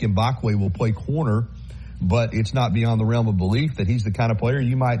 I think Mbakwe will play corner, but it's not beyond the realm of belief that he's the kind of player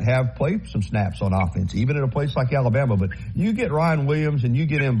you might have play some snaps on offense, even in a place like Alabama. But you get Ryan Williams and you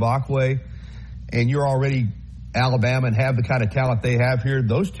get Mbakwe and you're already Alabama and have the kind of talent they have here.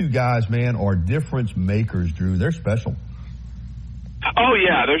 Those two guys, man, are difference makers, Drew. They're special. Oh,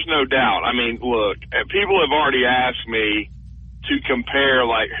 yeah, there's no doubt. I mean, look, people have already asked me to compare,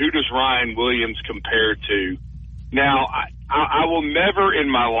 like, who does Ryan Williams compare to? Now, I will never in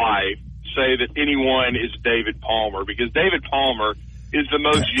my life say that anyone is David Palmer, because David Palmer is the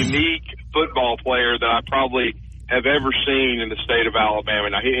most unique football player that I probably have ever seen in the state of Alabama.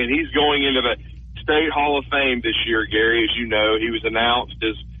 Now, and he's going into the State Hall of Fame this year, Gary, as you know. He was announced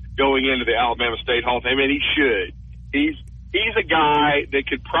as going into the Alabama State Hall of Fame, and he should. He's a guy that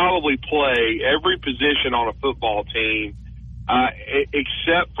could probably play every position on a football team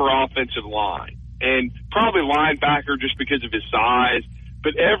except for offensive line, and probably linebacker just because of his size.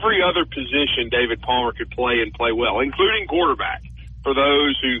 But every other position David Palmer could play and play well, including quarterback, for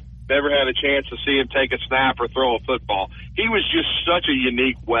those who never had a chance to see him take a snap or throw a football. He was just such a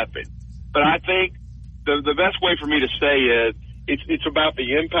unique weapon. But I think the best way for me to say is it's about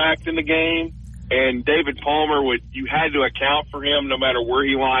the impact in the game. And David Palmer you had to account for him no matter where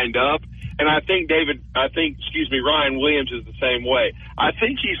he lined up. And I think Ryan Williams is the same way. I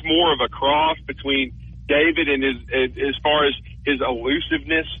think he's more of a cross between David and as far as his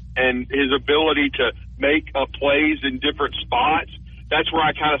elusiveness and his ability to make plays in different spots. That's where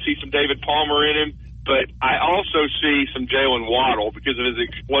I kind of see some David Palmer in him. But I also see some Jalen Waddle because of his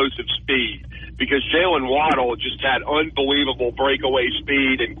explosive speed. Because Jalen Waddle just had unbelievable breakaway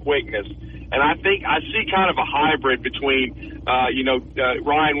speed and quickness. And I think I see kind of a hybrid between,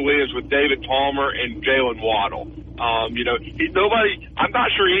 Ryan Williams with David Palmer and Jalen Waddle. I'm not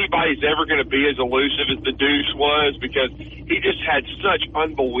sure anybody's ever going to be as elusive as the Deuce was, because he just had such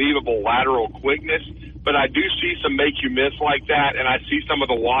unbelievable lateral quickness. But I do see some make you miss like that, and I see some of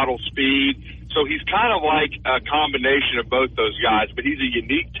the Waddle speed. So he's kind of like a combination of both those guys, but he's a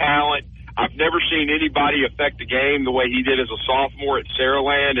unique talent. I've never seen anybody affect the game the way he did as a sophomore at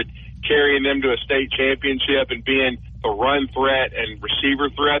Saraland, and carrying them to a state championship and being the run threat and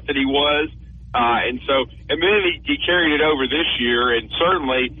receiver threat that he was. And then he carried it over this year, and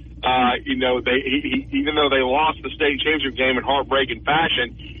certainly, even though they lost the state championship game in heartbreaking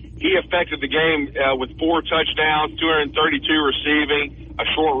fashion, he affected the game with 4 touchdowns, 232 receiving, a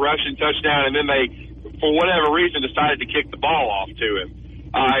short rushing touchdown, and then they, for whatever reason, decided to kick the ball off to him.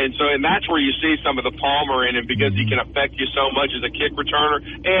 And that's where you see some of the Palmer in him, because he can affect you so much as a kick returner,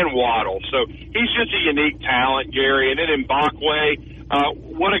 and Waddle. So he's just a unique talent, Gary. And then Mbakwe,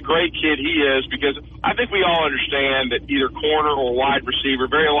 what a great kid he is, because I think we all understand that either corner or wide receiver,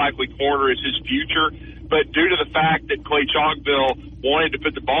 very likely corner, is his future. But due to the fact that Clay Chalkville wanted to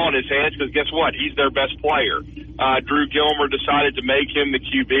put the ball in his hands, because guess what? He's their best player. Drew Gilmer decided to make him the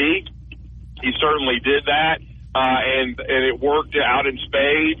QB. He certainly did that. And it worked out in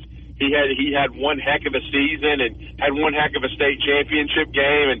spades. He had one heck of a season and had one heck of a state championship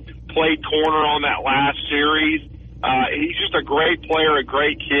game and played corner on that last series. He's just a great player, a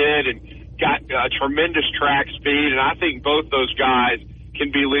great kid, and got tremendous track speed. And I think both those guys can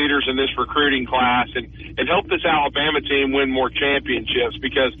be leaders in this recruiting class and help this Alabama team win more championships,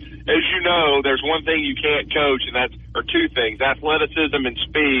 because, as you know, there's one thing you can't coach, or two things, athleticism and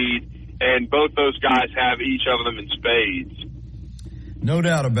speed. And both those guys have each of them in spades. No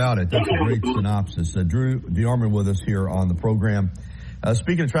doubt about it. That's a great synopsis. Drew DeArmond with us here on the program.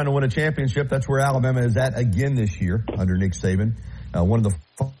 Speaking of trying to win a championship, that's where Alabama is at again this year under Nick Saban. One of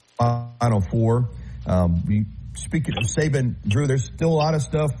the Final Four. Speaking of Saban, Drew, there's still a lot of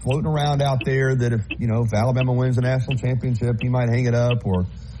stuff floating around out there that if Alabama wins the national championship, he might hang it up, or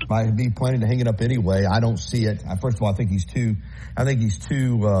might be planning to hang it up anyway. I don't see it. First of all, I think he's too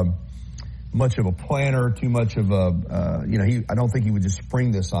much of a planner, too much of I don't think he would just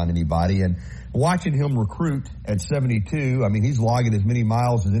spring this on anybody. And watching him recruit at 72, I mean, he's logging as many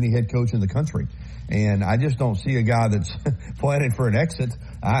miles as any head coach in the country. And I just don't see a guy that's planning for an exit.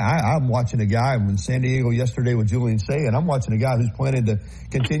 I'm watching a guy in San Diego yesterday with Julian Say, and I'm watching a guy who's planning to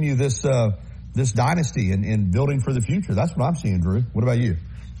continue this dynasty and building for the future. That's what I'm seeing, Drew. What about you?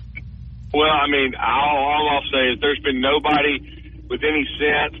 Well, I mean, all I'll say is there's been nobody with any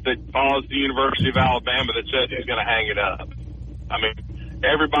sense that follows the University of Alabama that says he's going to hang it up. I mean,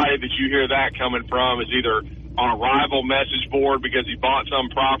 everybody that you hear that coming from is either on a rival message board because he bought some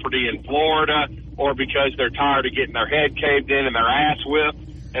property in Florida, or because they're tired of getting their head caved in and their ass whipped,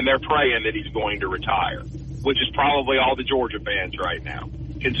 and they're praying that he's going to retire, which is probably all the Georgia fans right now,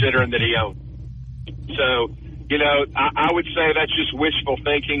 considering that he owns. So, I would say that's just wishful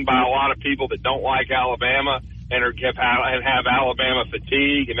thinking by a lot of people that don't like Alabama and have Alabama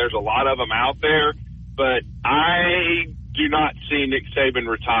fatigue, and there's a lot of them out there. But I do not see Nick Saban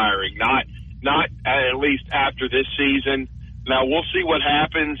retiring, not at least after this season. Now, we'll see what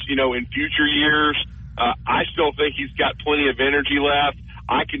happens, in future years. I still think he's got plenty of energy left.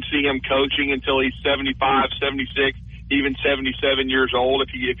 I can see him coaching until he's 75, 76, even 77 years old if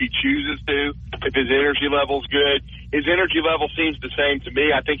he chooses to, if his energy level's good. His energy level seems the same to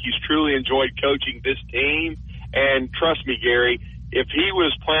me. I think he's truly enjoyed coaching this team. And trust me, Gary, if he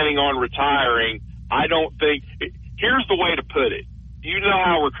was planning on retiring, I don't think – here's the way to put it. You know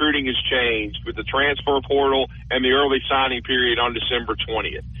how recruiting has changed with the transfer portal and the early signing period on December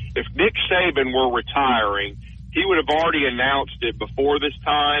 20th. If Nick Saban were retiring, he would have already announced it before this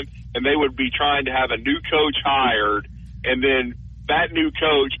time, and they would be trying to have a new coach hired, and then that new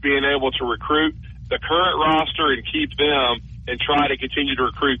coach being able to recruit the current roster and keep them and try to continue to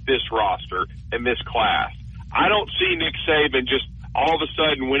recruit this roster and this class. I don't see Nick Saban just all of a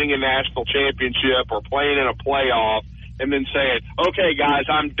sudden winning a national championship or playing in a playoff and then saying, okay, guys,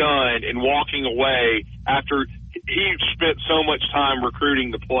 I'm done, and walking away after he spent so much time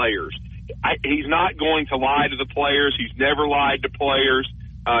recruiting the players. He's not going to lie to the players. He's never lied to players.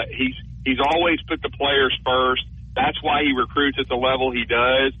 He's always put the players first. That's why he recruits at the level he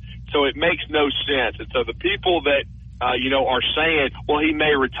does. So it makes no sense. And so the people that, are saying, well, he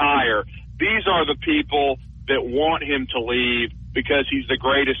may retire, these are the people that want him to leave because he's the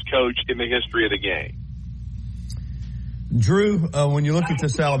greatest coach in the history of the game. Drew, when you look at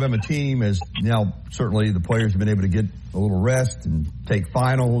this Alabama team, as now certainly the players have been able to get a little rest and take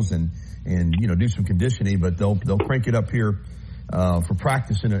finals and do some conditioning, but they'll crank it up here for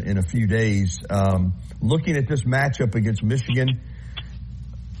practice in a few days. Looking at this matchup against Michigan,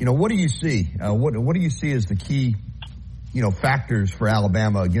 what do you see? What do you see as the key factors for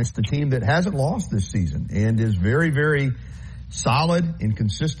Alabama against the team that hasn't lost this season and is very, very solid and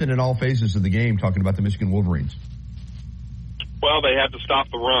consistent in all phases of the game, talking about the Michigan Wolverines? Well, they have to stop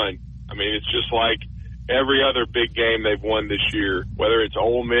the run. I mean, it's just like every other big game they've won this year, whether it's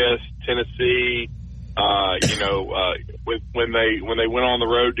Ole Miss, Tennessee, when they went on the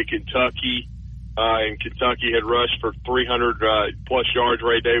road to Kentucky, and Kentucky had rushed for 300 plus yards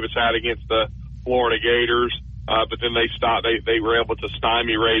Ray Davis had against the Florida Gators, but then they stopped. They were able to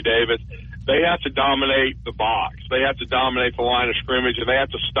stymie Ray Davis. They have to dominate the box. They have to dominate the line of scrimmage, and they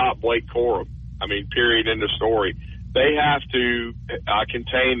have to stop Blake Corum. I mean, period, end of story. They have to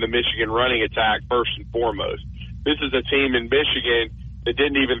contain the Michigan running attack first and foremost. This is a team in Michigan that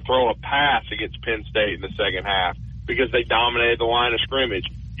didn't even throw a pass against Penn State in the second half because they dominated the line of scrimmage.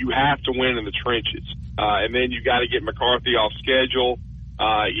 You have to win in the trenches. And then you got to get McCarthy off schedule.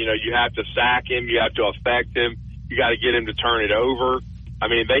 You have to sack him. You have to affect him. You got to get him to turn it over. I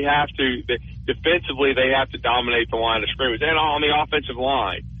mean, defensively, they have to dominate the line of scrimmage. And on the offensive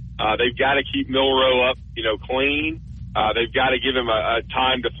line, they've got to keep Milroe up, clean. They've got to give him a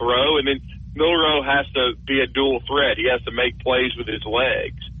time to throw. And then Milroe has to be a dual threat. He has to make plays with his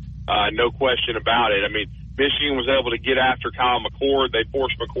legs. No question about it. I mean, Michigan was able to get after Kyle McCord. They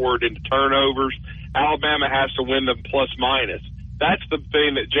forced McCord into turnovers. Alabama has to win them plus minus. That's the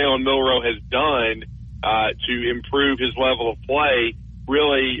thing that Jalen Milroe has done to improve his level of play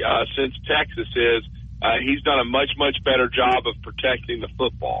really since Texas is. He's done a much, much better job of protecting the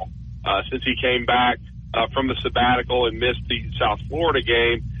football. Since he came back from the sabbatical and missed the South Florida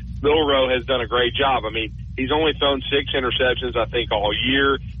game, Milroe has done a great job. I mean, he's only thrown 6 interceptions, I think, all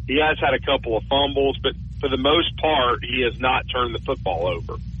year. He has had a couple of fumbles, but for the most part, he has not turned the football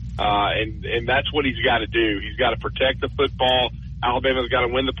over. And that's what he's got to do. He's got to protect the football. Alabama's got to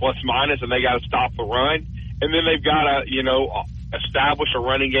win the plus minus, and they got to stop the run. And then they've got to, establish a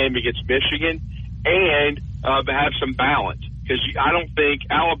running game against Michigan and have some balance. Because I don't think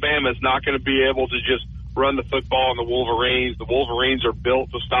Alabama is not going to be able to just run the football on the Wolverines. The Wolverines are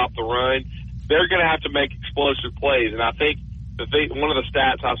built to stop the run. They're going to have to make explosive plays. And I think one of the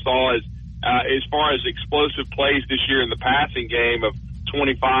stats I saw is as far as explosive plays this year in the passing game of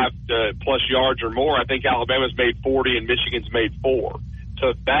 25 plus yards or more, I think Alabama's made 40 and Michigan's made 4.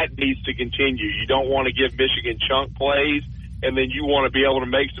 So that needs to continue. You don't want to give Michigan chunk plays, and then you want to be able to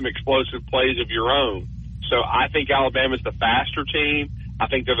make some explosive plays of your own. So I think Alabama's the faster team. I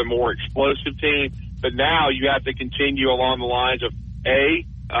think they're the more explosive team. But now you have to continue along the lines of, A,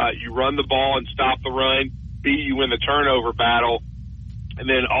 you run the ball and stop the run, B, you win the turnover battle, and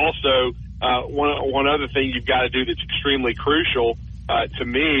then also one other thing you've got to do that's extremely crucial to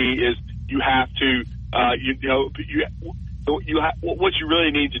me is you have to, what you really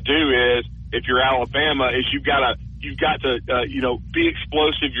need to do is, if you're Alabama, is you've got to be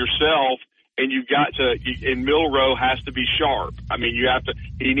explosive yourself, and and Milroe has to be sharp. I mean,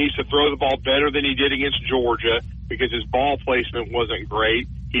 he needs to throw the ball better than he did against Georgia because his ball placement wasn't great.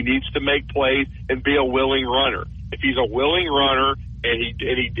 He needs to make plays and be a willing runner. If he's a willing runner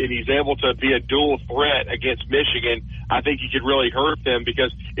and he's able to be a dual threat against Michigan, I think he could really hurt them,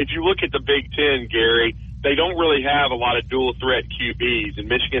 because if you look at the Big Ten, Gary, they don't really have a lot of dual threat QBs, and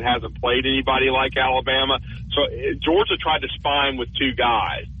Michigan hasn't played anybody like Alabama. So Georgia tried to spine with two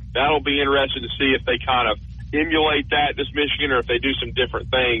guys. That'll be interesting to see if they kind of emulate that this Michigan, or if they do some different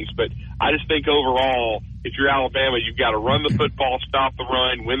things. But I just think overall, if you're Alabama, you've got to run the football, stop the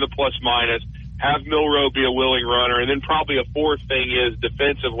run, win the plus minus, have Milroe be a willing runner, and then probably a fourth thing is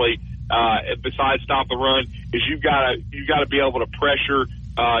defensively, besides stop the run, is you've got to be able to pressure,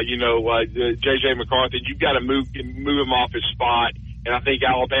 J.J. McCarthy. You've got to move him off his spot. And I think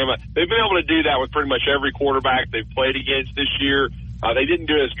Alabama, they've been able to do that with pretty much every quarterback they've played against this year. They didn't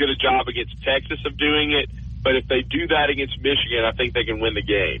do as good a job against Texas of doing it, but if they do that against Michigan, I think they can win the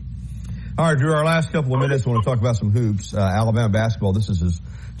game. All right, Drew, our last couple of minutes, I want to talk about some hoops. Alabama basketball, this is as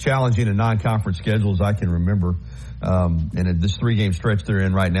challenging a non-conference schedule as I can remember. And this 3-game stretch they're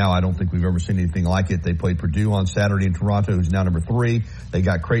in right now, I don't think we've ever seen anything like it. They played Purdue on Saturday in Toronto, who's now number 3. They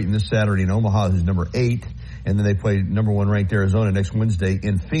got Creighton this Saturday in Omaha, who's number 8. And then they played number 1 ranked Arizona next Wednesday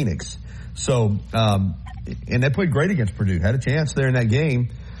in Phoenix. So, and they played great against Purdue. Had a chance there in that game.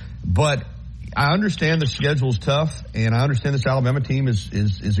 But I understand the schedule's tough, and I understand this Alabama team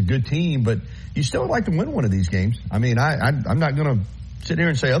is a good team, but you still would like to win one of these games. I mean, I'm not going to sit here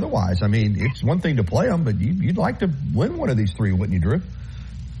and say otherwise. I mean, it's one thing to play them, but you'd like to win one of these 3, wouldn't you, Drew?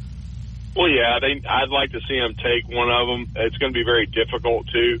 Well, yeah, I'd like to see them take one of them. It's going to be very difficult,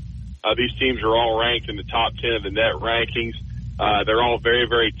 too. These teams are all ranked in the top 10 of the net rankings. They're all very,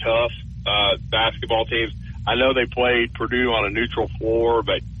 very tough basketball teams. I know they played Purdue on a neutral floor,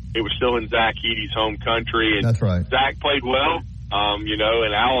 but it was still in Zach Edey's home country. And that's right. Zach played well.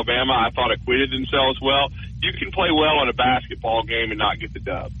 And Alabama, I thought, acquitted themselves well. You can play well in a basketball game and not get the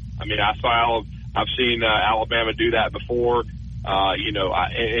dub. I mean, I've seen Alabama do that before.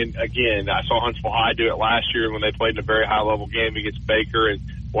 And again, I saw Huntsville High do it last year when they played in a very high-level game against Baker and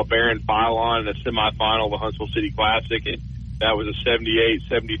LeBaron Philon in the semifinal of the Huntsville City Classic, and that was a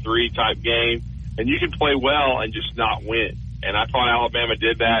 78-73 type game. And you can play well and just not win. And I thought Alabama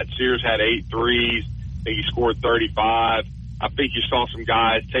did that. Sears had 8 threes. I think he scored 35. I think you saw some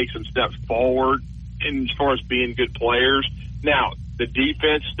guys take some steps forward in as far as being good players. Now, the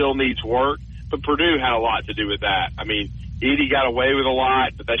defense still needs work, but Purdue had a lot to do with that. I mean, Edey got away with a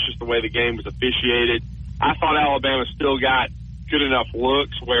lot, but that's just the way the game was officiated. I thought Alabama still got good enough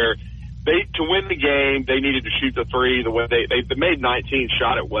looks where to win the game, they needed to shoot the 3 the way they made 19,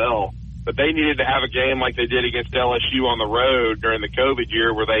 shot it well, but they needed to have a game like they did against LSU on the road during the COVID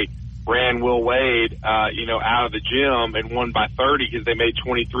year where they ran Will Wade, out of the gym and won by 30 because they made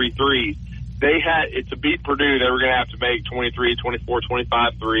 23 threes. To beat Purdue, they were going to have to make 23, 24,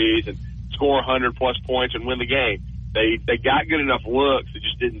 25 threes and score 100 plus points and win the game. They got good enough looks. It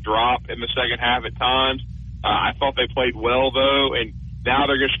just didn't drop in the second half at times. I thought they played well though, and now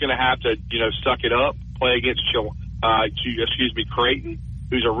they're just going to have to, suck it up, play against Creighton,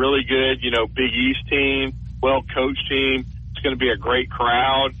 who's a really good, Big East team, well-coached team. It's going to be a great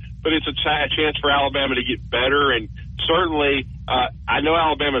crowd, but it's a chance for Alabama to get better. And certainly, I know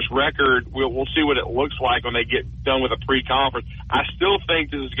Alabama's record. We'll see what it looks like when they get done with a pre-conference. I still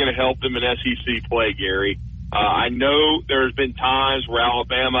think this is going to help them in SEC play, Gary. I know there's been times where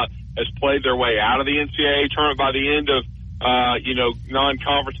Alabama has played their way out of the NCAA tournament by the end of,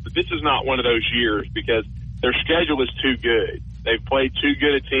 non-conference, but this is not one of those years because their schedule is too good. They've played too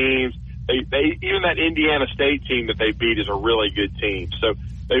good of teams. They even that Indiana State team that they beat is a really good team. So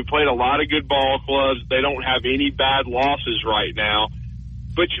they've played a lot of good ball clubs. They don't have any bad losses right now,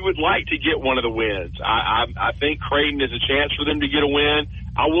 but you would like to get one of the wins. I think Creighton is a chance for them to get a win.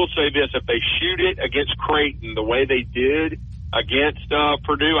 I will say this, if they shoot it against Creighton the way they did against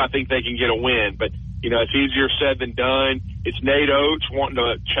Purdue, I think they can get a win. But, it's easier said than done. It's Nate Oates wanting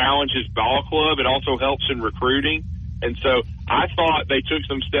to challenge his ball club. It also helps in recruiting. And so I thought they took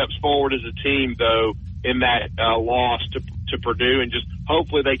some steps forward as a team, though, in that loss to Purdue, and just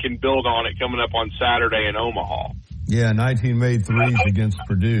hopefully they can build on it coming up on Saturday in Omaha. Yeah, 19 made threes against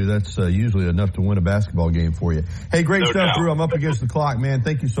Purdue. That's usually enough to win a basketball game for you. Hey, great stuff, Drew. I'm up against the clock, man.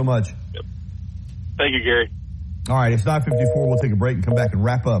 Thank you so much. Yep. Thank you, Gary. All right, it's 9:54. We'll take a break and come back and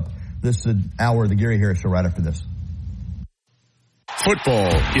wrap up this hour of the Gary Harris Show right after this. Football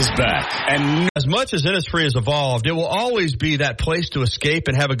is back. And as much as Innisfree has evolved, it will always be that place to escape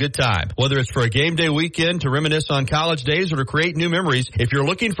and have a good time. Whether it's for a game day weekend, to reminisce on college days, or to create new memories, if you're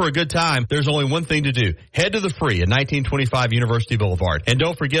looking for a good time, there's only one thing to do. Head to the Free at 1925 University Boulevard. And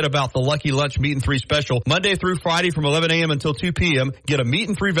don't forget about the Lucky Lunch Meat and 3 special. Monday through Friday from 11 a.m. until 2 p.m. Get a meat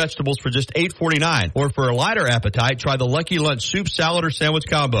and 3 vegetables for just $8.49. Or for a lighter appetite, try the Lucky Lunch soup, salad, or sandwich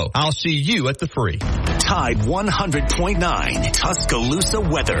combo. I'll see you at the Free. Tide 100.9 Tuscaloosa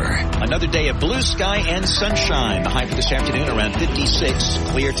weather. Another day of blue sky and sunshine. The high for this afternoon around 56.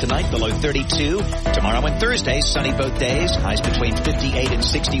 Clear tonight below 32. Tomorrow and Thursday, sunny both days. Highs between 58 and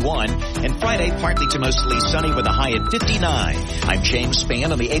 61. And Friday, partly to mostly sunny with a high at 59. I'm James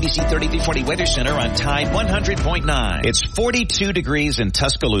Spann on the ABC 3340 Weather Center on Tide 100.9. It's 42 degrees in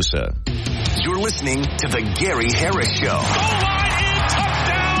Tuscaloosa. You're listening to the Gary Harris Show.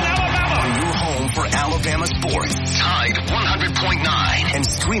 For Alabama sports, Tide 100.9 and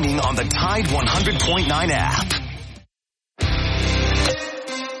streaming on the Tide 100.9 app.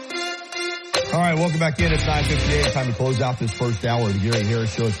 All right, welcome back in. It's 9:58. Time to close out this first hour of the Gary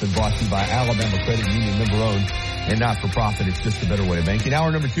Harris Show. It's been brought to you by Alabama Credit Union, member-owned and not-for-profit. It's just a better way of banking.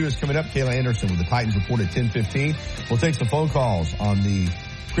 Hour number 2 is coming up. Kayla Anderson with the Titans Report at 10:15. We'll take some phone calls on the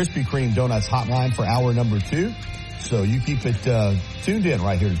Krispy Kreme Donuts hotline for hour number 2. So you keep it tuned in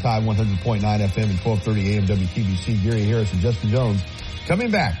right here to Tide 100.9 FM and 1230 AM WTBC. Gary Harris and Justin Jones coming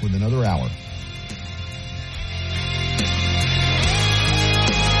back with another hour.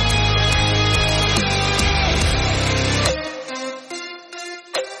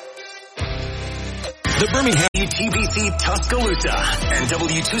 The Birmingham WTBC Tuscaloosa and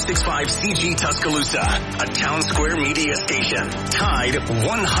W265CG Tuscaloosa, a Town Square media station. Tide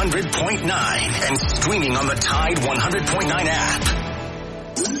 100.9 and streaming on the Tide 100.9 app.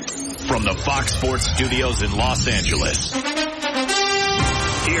 from the Fox Sports Studios in Los Angeles,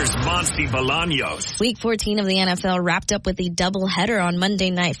 here's Monty Bolaños. Week 14 of the NFL wrapped up with a doubleheader on Monday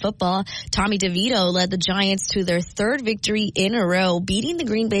Night Football. Tommy DeVito led the Giants to their third victory in a row, beating the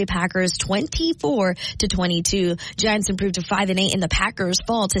Green Bay Packers 24-22. Giants improved to 5-8, and the Packers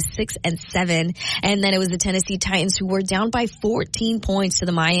fall to 6-7. And then it was the Tennessee Titans who were down by 14 points to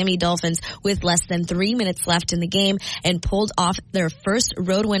the Miami Dolphins with less than 3 minutes left in the game and pulled off their first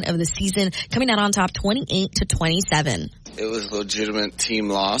road win of the season, coming out on top 28-27. It was a legitimate team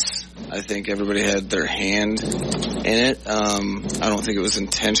loss. I think everybody had their hand in it. I don't think it was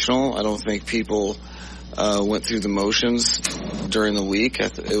intentional. I don't think people went through the motions during the week.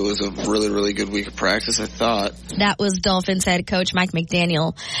 It was a really, really good week of practice, I thought. That was Dolphins head coach Mike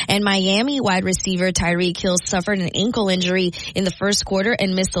McDaniel. And Miami wide receiver Tyreek Hill suffered an ankle injury in the first quarter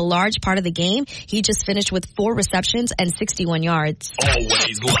and missed a large part of the game. He just finished with 4 receptions and 61 yards.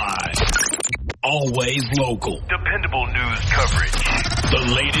 Always live. Always local. Dependable news coverage. The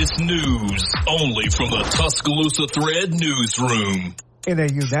latest news only from the Tuscaloosa Thread newsroom. In a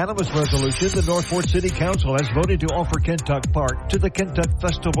unanimous resolution, the North Fort City Council has voted to offer Kentuck Park to the Kentuck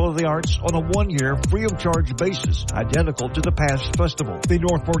Festival of the Arts on a 1-year free-of-charge basis, identical to the past festival. The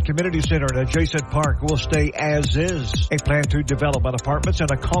North Fort Community Center and adjacent park will stay as is. A plan to develop apartments and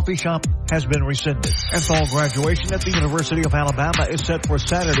a coffee shop has been rescinded. And fall graduation at the University of Alabama is set for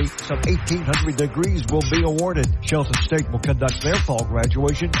Saturday. Some 1,800 degrees will be awarded. Shelton State will conduct their fall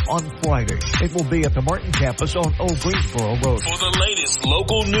graduation on Friday. It will be at the Martin campus on Old Greensboro Road. For the latest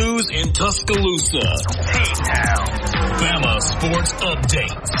local news in Tuscaloosa, T-Town, Bama Sports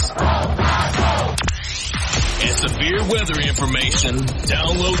Updates, and severe weather information.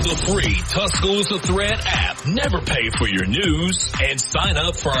 Download the free Tuscaloosa Thread app. Never pay for your news, and sign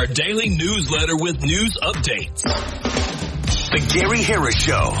up for our daily newsletter with news updates. The Gary Harris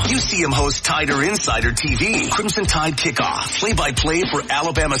Show. UCM host Tider Insider TV. Crimson Tide Kickoff. Play-by-play for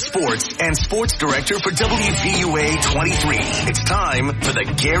Alabama sports and sports director for WVUA 23. It's time for the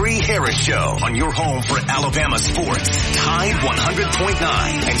Gary Harris Show on your home for Alabama sports. Tide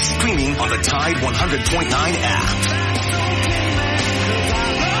 100.9 and streaming on the Tide 100.9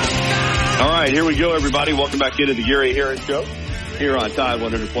 app. All right, here we go, everybody. Welcome back into the Gary Harris Show here on Tide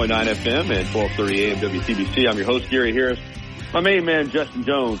 100.9 FM and 1230 AM WTBC. I'm your host, Gary Harris. My main man, Justin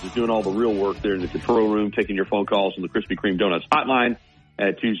Jones, is doing all the real work there in the control room, taking your phone calls on the Krispy Kreme Donuts hotline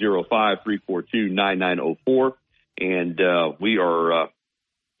at 205-342-9904. And we are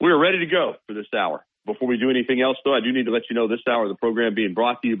ready to go for this hour. Before we do anything else, though, I do need to let you know this hour of the program being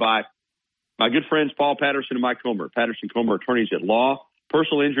brought to you by my good friends Paul Patterson and Mike Comer. Patterson Comer, attorneys at law,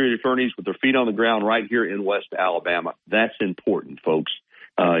 personal injury attorneys with their feet on the ground right here in West Alabama. That's important, folks.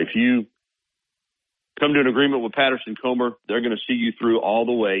 If you come to an agreement with Patterson Comer, they're going to see you through all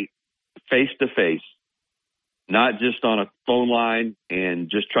the way, face to face, not just on a phone line and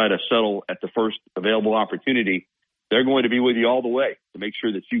just try to settle at the first available opportunity. They're going to be with you all the way to make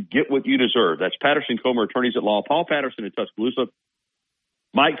sure that you get what you deserve. That's Patterson Comer, attorneys at law, Paul Patterson in Tuscaloosa,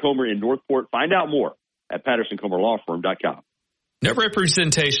 Mike Comer in Northport. Find out more at PattersonComerLawFirm.com. No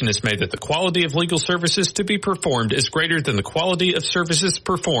representation is made that the quality of legal services to be performed is greater than the quality of services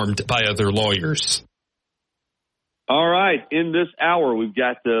performed by other lawyers. All right. In this hour, we've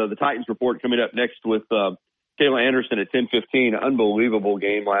got the Titans report coming up next with Kayla Anderson at 10:15. Unbelievable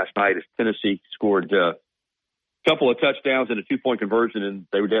game last night as Tennessee scored a couple of touchdowns and a 2-point conversion, and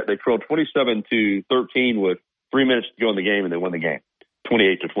they trailed 27-13 with 3 minutes to go in the game, and they won the game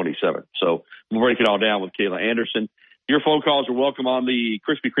 28-27. So we'll break it all down with Kayla Anderson. Your phone calls are welcome on the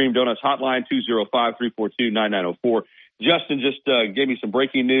Krispy Kreme Donuts hotline, 205-342-9904. Justin just gave me some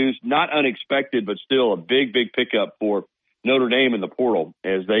breaking news, not unexpected, but still a big, big pickup for Notre Dame in the portal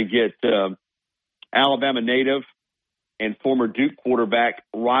as they get Alabama native and former Duke quarterback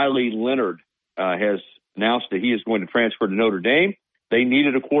Riley Leonard has announced that he is going to transfer to Notre Dame. They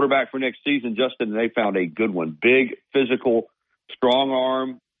needed a quarterback for next season, Justin, and they found a good one. Big, physical, strong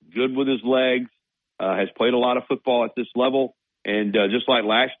arm, good with his legs. Has played a lot of football at this level. And just like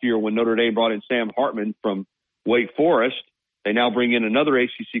last year when Notre Dame brought in Sam Hartman from Wake Forest, they now bring in another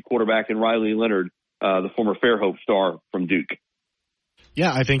ACC quarterback in Riley Leonard, the former Fairhope star from Duke.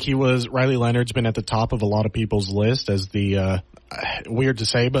 Yeah, I think Riley Leonard's been at the top of a lot of people's list as the, weird to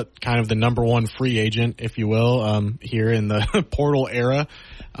say, but kind of the number one free agent, if you will, here in the portal era.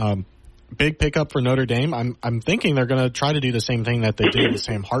 Big pickup for Notre Dame. I'm thinking they're going to try to do the same thing that they did with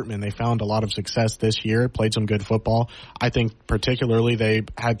Sam Hartman. They found a lot of success this year, played some good football. I think particularly they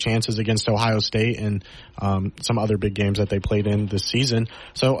had chances against Ohio State and some other big games that they played in this season.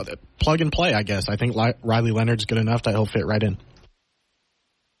 So plug and play, I guess. I think Riley Leonard's good enough that he'll fit right in.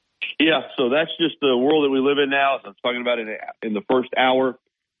 Yeah, so that's just the world that we live in now. As I was talking about in the first hour.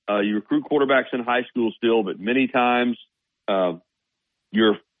 You recruit quarterbacks in high school still, but many times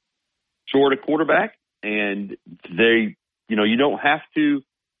you're short a quarterback, and you don't have to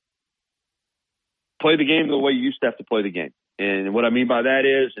play the game the way you used to have to play the game. And what I mean by that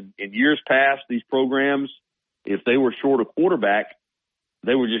is, in years past, these programs, if they were short a quarterback,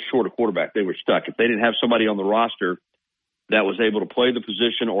 they were just short a quarterback. They were stuck. If they didn't have somebody on the roster that was able to play the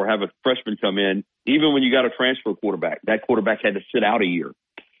position or have a freshman come in, even when you got a transfer quarterback, that quarterback had to sit out a year.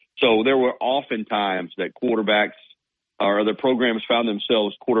 So there were often times that quarterbacks or other programs found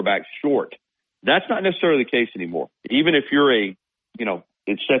themselves quarterbacks short. That's not necessarily the case anymore. Even if you're it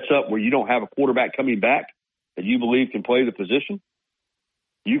sets up where you don't have a quarterback coming back that you believe can play the position,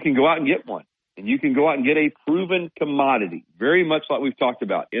 you can go out and get one. And you can go out and get a proven commodity, very much like we've talked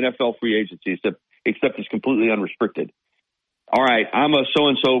about, NFL free agency, except it's completely unrestricted. All right, I'm a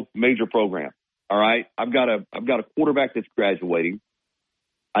so-and-so major program. All right, I've got a quarterback that's graduating.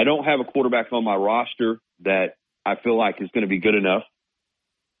 I don't have a quarterback on my roster that I feel like is going to be good enough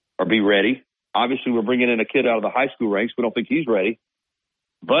or be ready. Obviously, we're bringing in a kid out of the high school ranks. We don't think he's ready.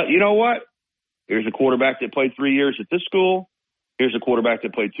 But you know what? Here's a quarterback that played 3 years at this school. Here's a quarterback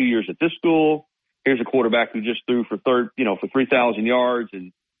that played 2 years at this school. Here's a quarterback who just threw for 3,000 yards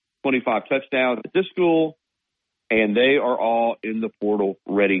and 25 touchdowns at this school. And they are all in the portal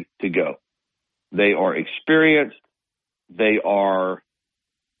ready to go. They are experienced. They are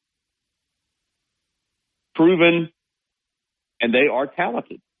proven, and they are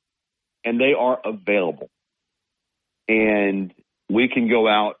talented, and they are available. And we can go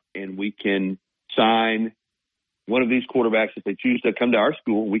out and we can sign one of these quarterbacks if they choose to come to our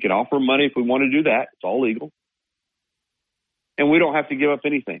school. We can offer them money if we want to do that. It's all legal. And we don't have to give up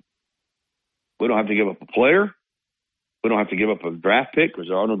anything. We don't have to give up a player. We don't have to give up a draft pick because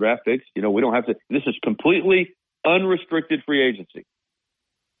there are no draft picks. We don't have to. This is completely unrestricted free agency.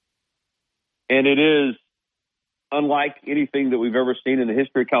 And it is unlike anything that we've ever seen in the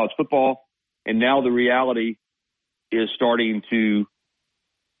history of college football. And now the reality is starting to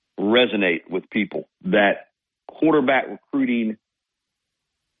resonate with people that quarterback recruiting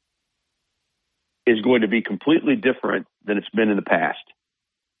is going to be completely different than it's been in the past.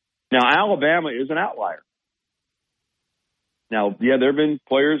 Now, Alabama is an outlier. Now, yeah, there have been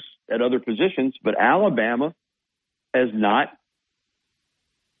players at other positions, but Alabama has not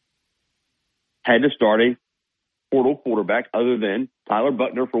had to start a portal quarterback other than Tyler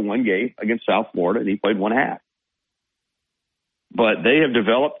Buckner for one game against South Florida, and he played one half. But they have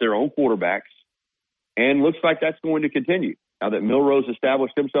developed their own quarterbacks, and looks like that's going to continue. Now that Milrose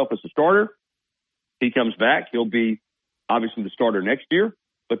established himself as a starter, he comes back. He'll be obviously the starter next year,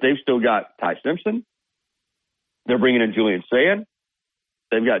 but they've still got Ty Simpson. They're bringing in Julian Sand.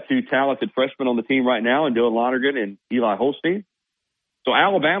 They've got two talented freshmen on the team right now, and Dylan Lonergan and Eli Holstein. So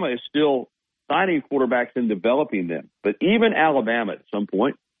Alabama is still signing quarterbacks and developing them. But even Alabama at some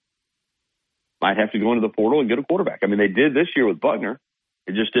point might have to go into the portal and get a quarterback. I mean, they did this year with Buckner.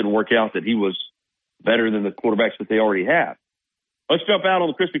 It just didn't work out that he was better than the quarterbacks that they already have. Let's jump out on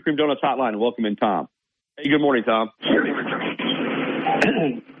the Krispy Kreme Donuts hotline and welcome in Tom. Hey, good morning, Tom.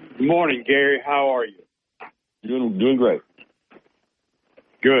 Good morning, Gary. How are you? Doing great.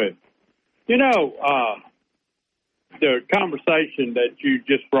 Good. You know, the conversation that you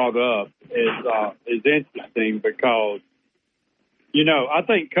just brought up is interesting because, you know, I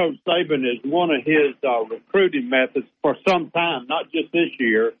think Coach Saban is one of his recruiting methods for some time, not just this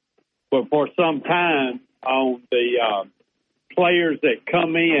year, but for some time on the players that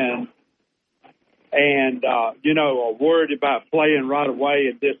come in and, you know, are worried about playing right away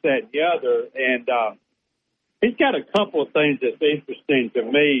and this, that, and the other. And he's got a couple of things that's interesting to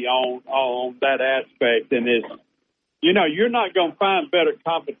me on that aspect. And it's, you know, you're not going to find better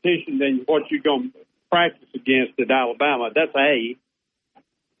competition than what you're going to practice against at Alabama. That's A.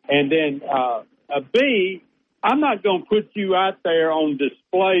 And then B, I'm not going to put you out there on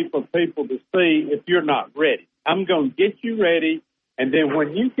display for people to see if you're not ready. I'm going to get you ready, and then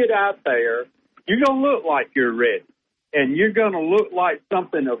when you get out there, you're going to look like you're ready, and you're going to look like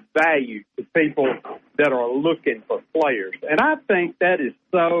something of value to people that are looking for players. And I think that is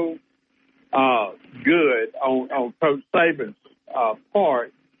so good on Coach Saban's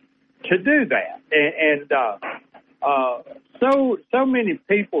part to do that. And so many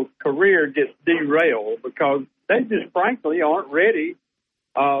people's career gets derailed because they just frankly aren't ready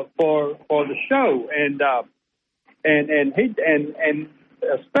for the show. And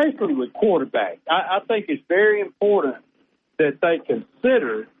especially with quarterbacks, I think it's very important that they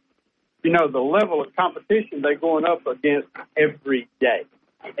consider, you know, the level of competition they're going up against every day.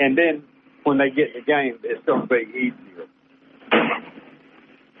 And then when they get in the game, it's going to be easier.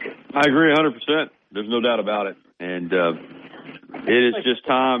 I agree 100%. There's no doubt about it. And it is just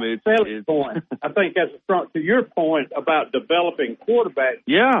time. Point. I think that's to your point about developing quarterbacks.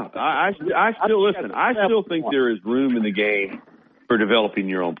 Yeah, I still listen. I still think there is room in the game for developing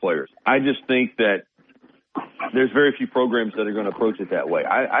your own players. I just think that there's very few programs that are going to approach it that way.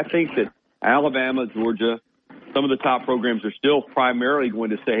 I think that Alabama, Georgia, some of the top programs are still primarily going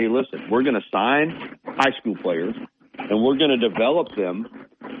to say, hey, listen, we're going to sign high school players and we're going to develop them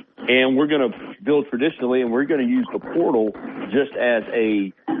and we're going to build traditionally and we're going to use the portal just as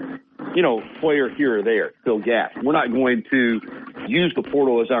a, you know, player here or there, fill gaps. We're not going to use the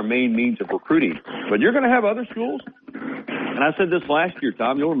portal as our main means of recruiting. But you're going to have other schools, and I said this last year,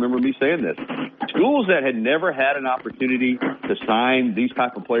 Tom, you'll remember me saying this, schools that had never had an opportunity to sign these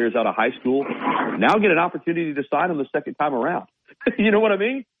type of players out of high school now get an opportunity to sign them the second time around. You know what I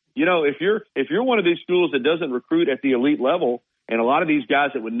mean? You know, if you're one of these schools that doesn't recruit at the elite level, and a lot of these guys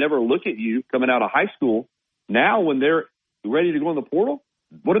that would never look at you coming out of high school, now when they're ready to go in the portal,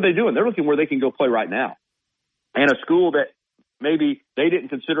 what are they doing? They're looking where they can go play right now. And a school that maybe they didn't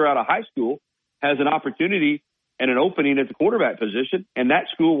consider out of high school has an opportunity and an opening at the quarterback position, and that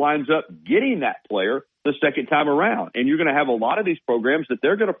school winds up getting that player the second time around. And you're going to have a lot of these programs that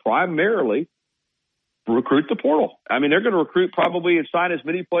they're going to primarily recruit the portal. I mean, they're going to recruit probably and sign as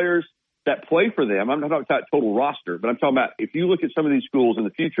many players that play for them. I'm not talking about total roster, but I'm talking about if you look at some of these schools in the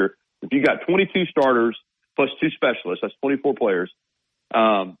future, if you got 22 starters plus 2 specialists, that's 24 players.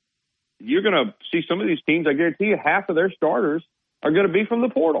 You're going to see some of these teams, I guarantee you, half of their starters are going to be from the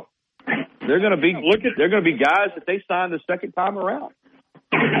portal. They're going to be guys that they signed the second time around.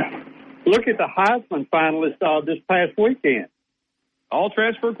 Look at the Heisman finalists this past weekend. All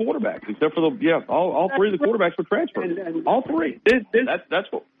transfer quarterbacks, except for all 3 of the quarterbacks were transferred. And all 3.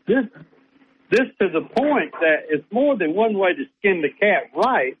 That's what. This to the point that it's more than one way to skin the cat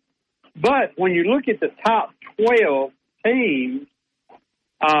right. But when you look at the top 12 teams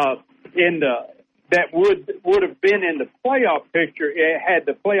that would have been in the playoff picture had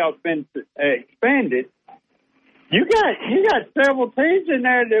the playoffs been expanded, you got several teams in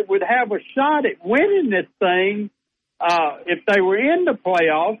there that would have a shot at winning this thing if they were in the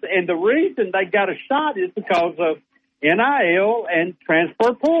playoffs. And the reason they got a shot is because of NIL and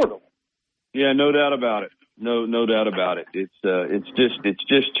transfer portal. Yeah, no doubt about it. No doubt about it. It's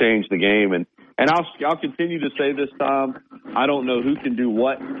just changed the game, and I'll continue to say this, Tom. I don't know who can do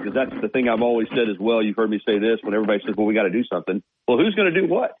what, because that's the thing I've always said as well. You've heard me say this when everybody says, "Well, we got to do something." Well, who's going to do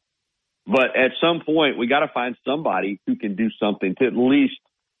what? But at some point, we got to find somebody who can do something to at least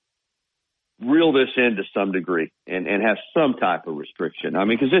reel this in to some degree and have some type of restriction. I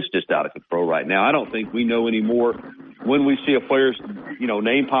mean, because it's just out of control right now. I don't think we know anymore. When we see a player's,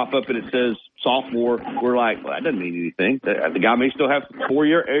 name pop up and it says sophomore, we're like, well, that doesn't mean anything. The guy may still have 4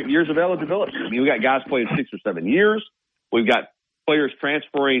 years of eligibility. I mean, we got guys playing 6 or 7 years. We've got players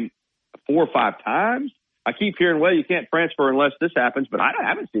transferring 4 or 5 times. I keep hearing, well, you can't transfer unless this happens, but I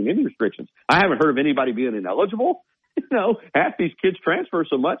haven't seen any restrictions. I haven't heard of anybody being ineligible. Half these kids transfer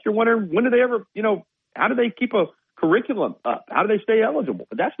so much. You're wondering, when do they ever, how do they keep a curriculum up? How do they stay eligible?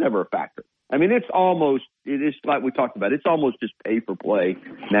 But that's never a factor. I mean, it is like we talked about. It's almost just pay for play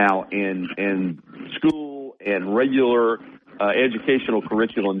now in school, and regular educational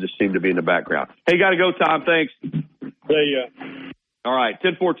curriculum just seem to be in the background. Hey, got to go, Tom. Thanks. See ya. All right,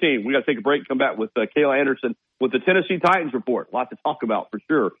 10:14. We got to take a break and come back with Kayla Anderson with the Tennessee Titans report. A lot to talk about for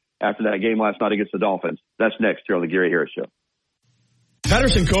sure after that game last night against the Dolphins. That's next here on the Gary Harris Show.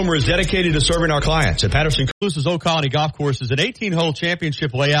 Patterson-Comer is dedicated to serving our clients. At Patterson-Comer's Old Colony Golf Course is an 18-hole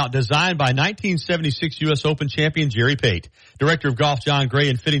championship layout designed by 1976 U.S. Open champion Jerry Pate. Director of Golf John Gray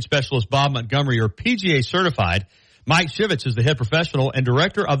and fitting specialist Bob Montgomery are PGA certified. Mike Shivitz is the head professional and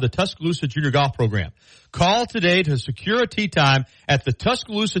director of the Tuscaloosa Junior Golf Program. Call today to secure a tee time at the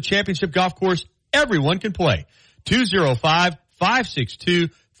Tuscaloosa Championship Golf Course. Everyone can play.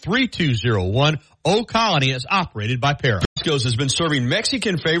 205-562-3201. Old Colony is operated by Para. Roscoe's has been serving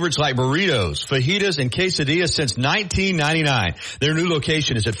Mexican favorites like burritos, fajitas, and quesadillas since 1999. Their new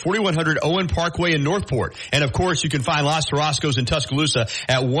location is at 4100 Owen Parkway in Northport. And of course, you can find Los Tarascos in Tuscaloosa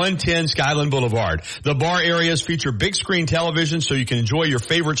at 110 Skyland Boulevard. The bar areas feature big screen television so you can enjoy your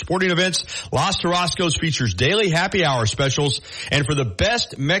favorite sporting events. Los Tarascos features daily happy hour specials. And for the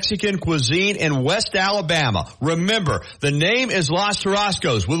best Mexican cuisine in West Alabama, remember, the name is Los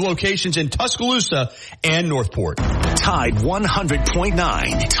Tarascos with locations in Tuscaloosa and Northport. Tide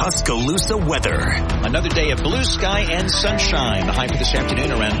 100.9 Tuscaloosa weather. Another day of blue sky and sunshine. The high for this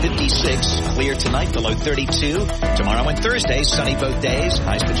afternoon around 56. Clear tonight, the low 32. Tomorrow and Thursday, sunny both days.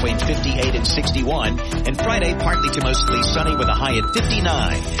 Highs between 58 and 61. And Friday, partly to mostly sunny with a high at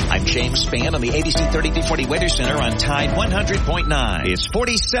 59. I'm James Spann on the ABC 3340 Weather Center on Tide 100.9. It's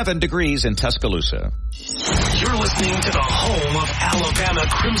 47 degrees in Tuscaloosa. You're listening to the home of Alabama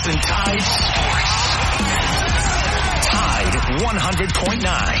Crimson Tide Sports. Tide 100.9.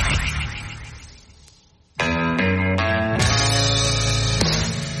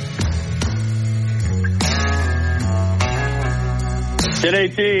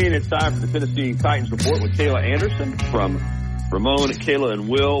 10:18. It's time for the Tennessee Titans report with Kayla Anderson from Ramon, Kayla, and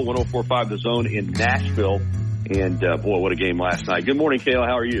Will. 104.5 The Zone in Nashville. And boy, what a game last night. Good morning, Kayla.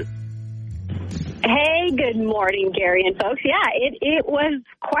 How are you? Hey, good morning, Gary and folks. Yeah, it was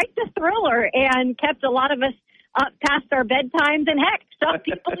quite the thriller and kept a lot of us up past our bedtimes. And heck, some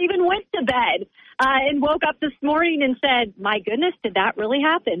people even went to bed and woke up this morning and said, my goodness, did that really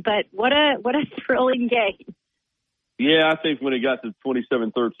happen? But what a thrilling game. Yeah, I think when it got to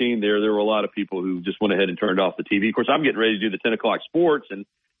 27-13 there were a lot of people who just went ahead and turned off the TV. Of course, I'm getting ready to do the 10 o'clock sports, and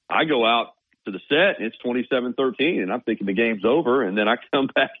I go out to the set, and it's 27-13, and I'm thinking the game's over, and then I come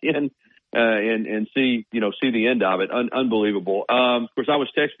back in and see the end of it. Unbelievable. Of course, I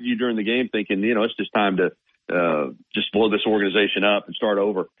was texting you during the game thinking, it's just time to just blow this organization up and start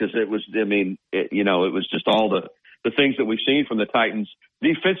over, because it was just all the things that we've seen from the Titans.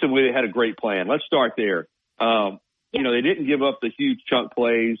 Defensively, they had a great plan. Let's start there. They didn't give up the huge chunk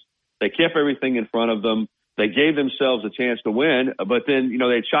plays. They kept everything in front of them. They gave themselves a chance to win, but then,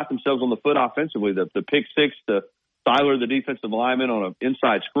 they shot themselves on the foot offensively. The pick six to Seiler, the defensive lineman, on an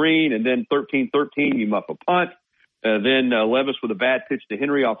inside screen, and then 13-13, you muff a punt. Then Levis with a bad pitch to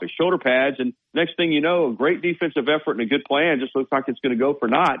Henry off his shoulder pads. And next thing you know, a great defensive effort and a good plan just looks like it's going to go for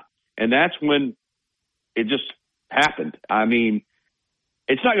naught. And that's when it just happened. I mean,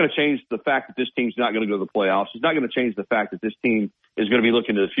 it's not going to change the fact that this team's not going to go to the playoffs. It's not going to change the fact that this team is going to be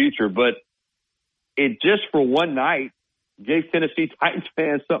looking to the future. But it just for one night gave Tennessee Titans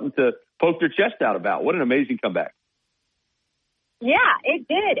fans something to poke their chest out about. What an amazing comeback. Yeah, it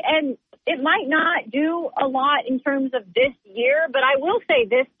did. And it might not do a lot in terms of this year, but I will say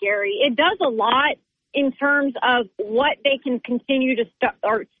this, Gary, it does a lot in terms of what they can continue to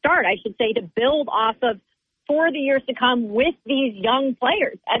start, I should say, to build off of for the years to come with these young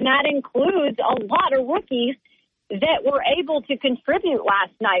players. And that includes a lot of rookies that were able to contribute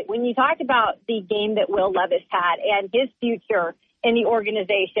last night. When you talk about the game that Will Levis had and his future in the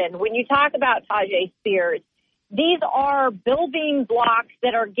organization, when you talk about Tajay Spears, these are building blocks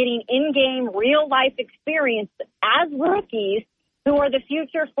that are getting in-game, real-life experience as rookies who are the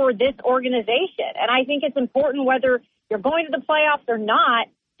future for this organization. And I think it's important, whether you're going to the playoffs or not,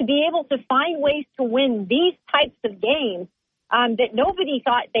 to be able to find ways to win these types of games that nobody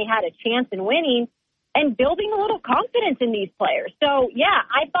thought they had a chance in winning, and building a little confidence in these players. So, yeah,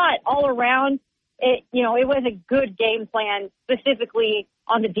 I thought all around it was a good game plan, specifically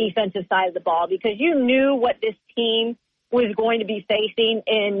on the defensive side of the ball, because you knew what this team was going to be facing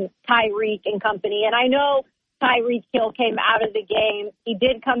in Tyreek and company. And I know Tyreek Hill came out of the game. He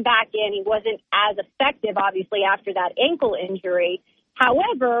did come back in. He wasn't as effective, obviously, after that ankle injury.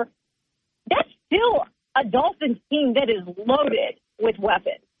 However, that's still a Dolphins team that is loaded with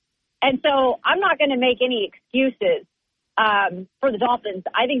weapons. And so I'm not going to make any excuses for the Dolphins.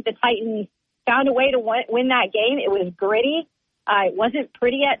 I think the Titans found a way to win that game. It was gritty. It wasn't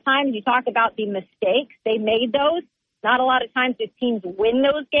pretty at times. You talk about the mistakes. They made those. Not a lot of times do teams win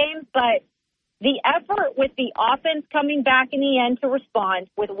those games, but the effort with the offense coming back in the end to respond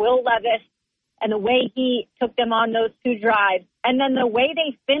with Will Levis and the way he took them on those two drives, and then the way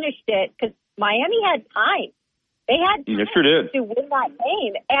they finished it, because Miami had time. They had time to win that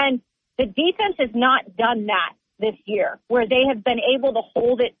game. And the defense has not done that this year, where they have been able to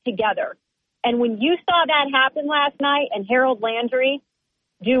hold it together. And when you saw that happen last night and Harold Landry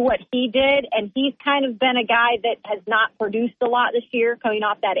do what he did, and he's kind of been a guy that has not produced a lot this year, coming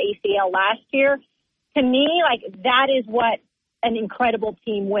off that ACL last year, to me, like, that is what an incredible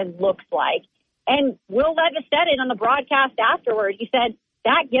team win looks like. And Will Levis said it on the broadcast afterwards. He said,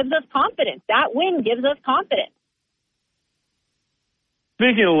 that gives us confidence. That win gives us confidence.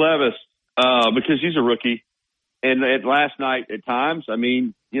 Speaking of Levis, because he's a rookie, and last night at times, I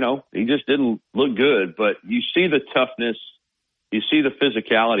mean, he just didn't look good. But you see the toughness, you see the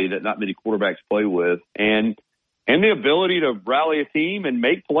physicality that not many quarterbacks play with, and the ability to rally a team and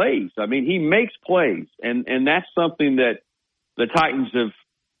make plays. I mean, he makes plays, and that's something that the Titans have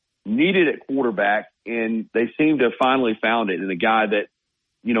needed at quarterback, and they seem to have finally found it in a guy that,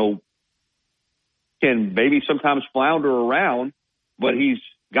 can maybe sometimes flounder around, but he's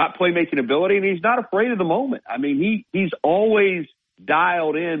got playmaking ability, and he's not afraid of the moment. I mean, he's always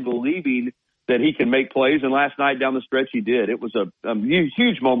dialed in, believing that he can make plays, and last night down the stretch he did. It was a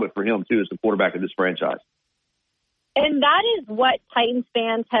huge moment for him, too, as the quarterback of this franchise. And that is what Titans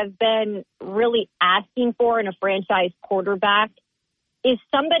fans have been really asking for in a franchise quarterback, is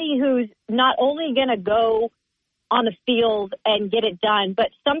somebody who's not only going to go on the field and get it done, but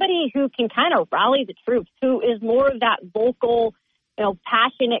somebody who can kind of rally the troops, who is more of that vocal,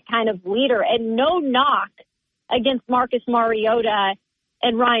 passionate kind of leader. And no knock against Marcus Mariota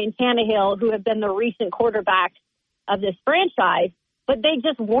and Ryan Tannehill, who have been the recent quarterbacks of this franchise, but they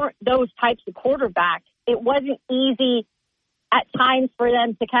just weren't those types of quarterbacks. It wasn't easy at times for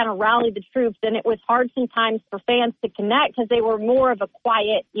them to kind of rally the troops, and it was hard sometimes for fans to connect because they were more of a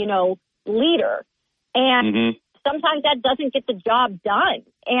quiet, leader. And sometimes that doesn't get the job done.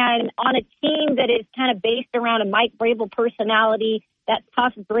 And on a team that is kind of based around a Mike Vrabel personality, that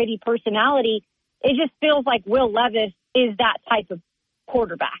tough, gritty personality, it just feels like Will Levis is that type of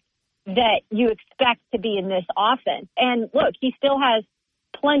quarterback that you expect to be in this offense. And look, he still has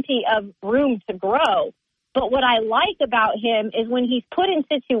plenty of room to grow. But what I like about him is when he's put in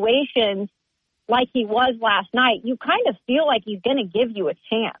situations like he was last night, you kind of feel like he's going to give you a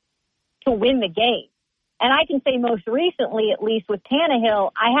chance to win the game. And I can say most recently, at least with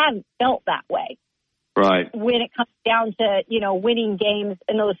Tannehill, I haven't felt that way. Right. When it comes down to, winning games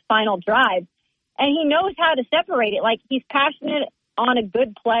in those final drives. And he knows how to separate it. Like, he's passionate on a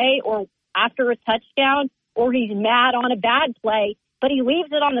good play or after a touchdown, or he's mad on a bad play, but he leaves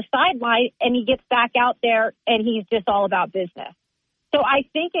it on the sideline and he gets back out there and he's just all about business. So I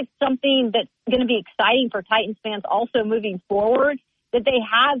think it's something that's going to be exciting for Titans fans also moving forward, that they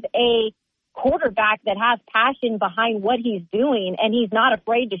have a quarterback that has passion behind what he's doing and he's not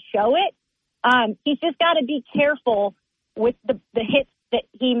afraid to show it. He's just got to be careful with the hits that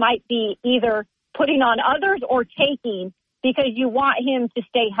he might be either putting on others or taking, because you want him to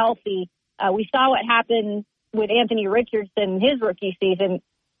stay healthy. We saw what happened with Anthony Richardson his rookie season.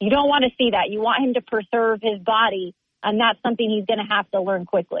 You don't want to see that. You want him to preserve his body, and that's something he's going to have to learn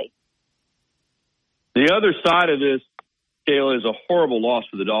quickly. The other side of this, Kayla, is a horrible loss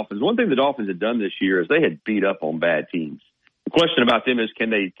for the Dolphins. One thing the Dolphins had done this year is they had beat up on bad teams. The question about them is can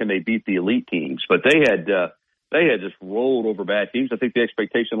they beat the elite teams? But they had just rolled over bad teams. I think the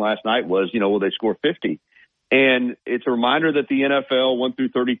expectation last night was, will they score 50? And it's a reminder that the NFL 1 through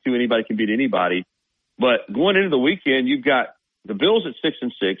 32, anybody can beat anybody. But going into the weekend, you've got the Bills at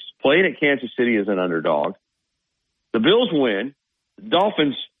 6-6, playing at Kansas City as an underdog. The Bills win. The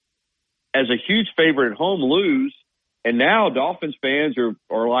Dolphins, as a huge favorite at home, lose. And now Dolphins fans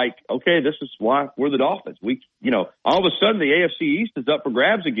are like, okay, this is why we're the Dolphins. All of a sudden the AFC East is up for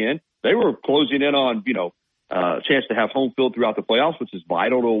grabs again. They were closing in on, a chance to have home field throughout the playoffs, which is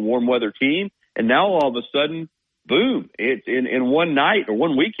vital to a warm weather team. And now all of a sudden, boom, it's in one night or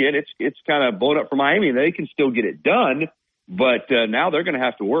one weekend, it's kind of blown up for Miami. They can still get it done, but now they're going to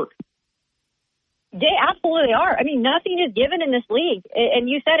have to work. They absolutely are. I mean, nothing is given in this league. And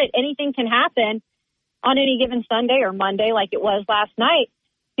you said it, anything can happen on any given Sunday or Monday like it was last night,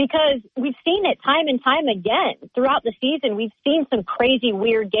 because we've seen it time and time again throughout the season. We've seen some crazy,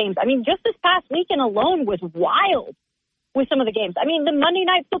 weird games. I mean, just this past weekend alone was wild with some of the games. I mean, the Monday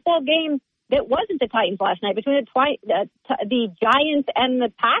Night Football game that wasn't the Titans last night between the Giants and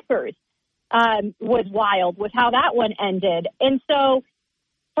the Packers was wild with how that one ended. And so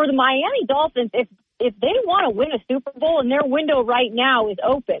for the Miami Dolphins, if they want to win a Super Bowl, and their window right now is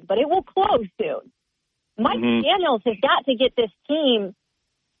open, but it will close soon, Mike Daniels has got to get this team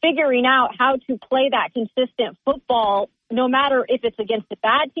figuring out how to play that consistent football, no matter if it's against a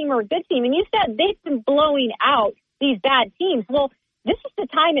bad team or a good team. And you said they've been blowing out these bad teams. Well, this is the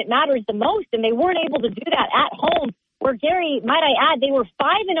time it matters the most, and they weren't able to do that at home, where, Gary, might I add, they were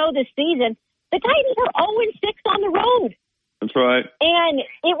 5-0 this season. The Titans were 0-6 on the road. That's right. And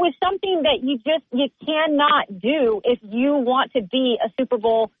it was something that you cannot do if you want to be a Super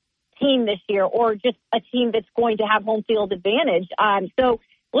Bowl team this year, or just a team that's going to have home field advantage. So,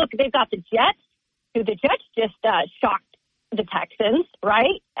 look, they've got the Jets, who the Jets just shocked the Texans,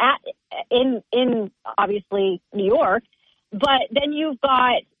 right? In obviously New York. But then you've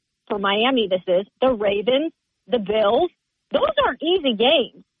got, for Miami, this is the Ravens, the Bills. Those aren't easy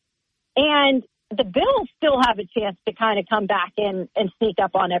games. And the Bills still have a chance to kind of come back in and sneak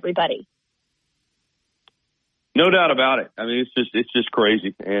up on everybody. No doubt about it. I mean, it's just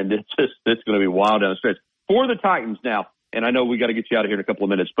crazy, and it's going to be wild down the stretch for the Titans now. And I know we got to get you out of here in a couple of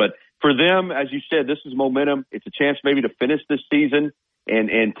minutes, but for them, as you said, this is momentum. It's a chance maybe to finish this season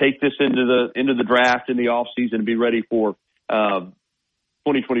and take this into the draft in the off season and be ready for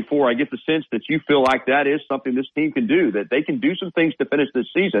 2024. I get the sense that you feel like that is something this team can do, that they can do some things to finish this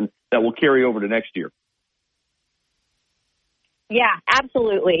season that will carry over to next year. Yeah,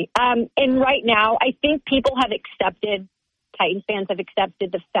 absolutely. And right now, I think Titans fans have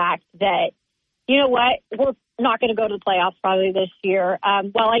accepted the fact that, you know what, we're not going to go to the playoffs probably this year.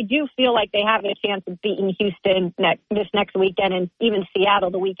 While I do feel like they have a chance of beating Houston this next weekend, and even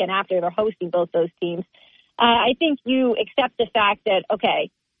Seattle the weekend after, they're hosting both those teams. I think you accept the fact that,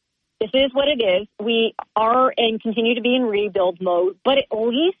 okay, this is what it is. We are and continue to be in rebuild mode, but at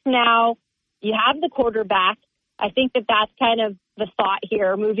least now you have the quarterback. I think that's kind of the thought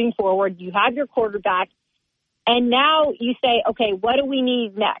here moving forward. You have your quarterback, and now you say, okay, what do we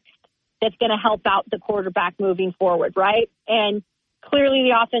need next that's going to help out the quarterback moving forward, right? And clearly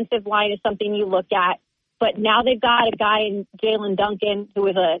the offensive line is something you look at, but now they've got a guy in Jalen Duncan, who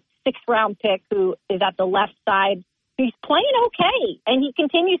is a 6th-round pick, who is at the left side. He's playing okay, and he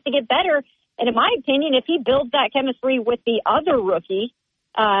continues to get better. And in my opinion, if he builds that chemistry with the other rookie,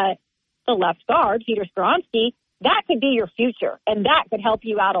 the left guard, Peter Skoronski, that could be your future, and that could help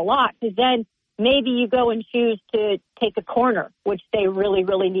you out a lot, because then maybe you go and choose to take a corner, which they really,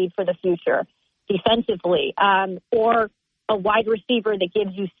 really need for the future defensively, or a wide receiver that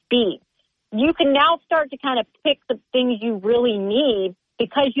gives you speed. You can now start to kind of pick the things you really need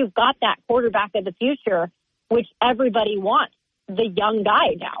because you've got that quarterback of the future, which everybody wants, the young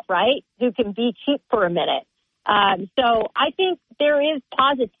guy now, right, who can be cheap for a minute. So I think there is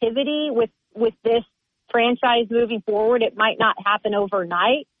positivity with this franchise moving forward. It might not happen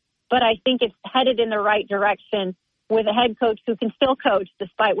overnight, but I think it's headed in the right direction with a head coach who can still coach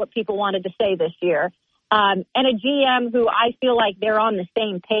despite what people wanted to say this year, and a GM who I feel like they're on the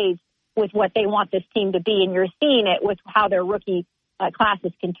same page with what they want this team to be, and you're seeing it with how their rookie class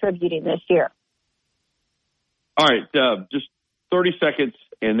is contributing this year. All right, just 30 seconds,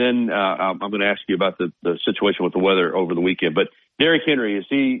 and then I'm going to ask you about the situation with the weather over the weekend. But Derrick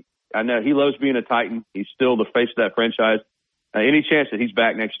Henry, I know he loves being a Titan. He's still the face of that franchise. Any chance that he's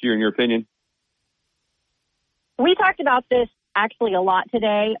back next year, in your opinion? We talked about this actually a lot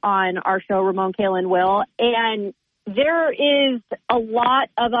today on our show, Ramon, Kale, and Will, and there is a lot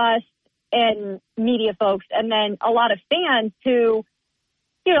of us and media folks and then a lot of fans who,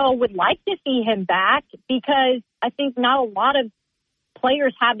 would like to see him back, because I think not a lot of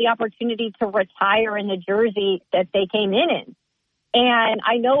players have the opportunity to retire in the jersey that they came in. And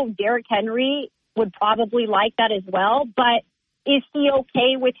I know Derrick Henry would probably like that as well, but is he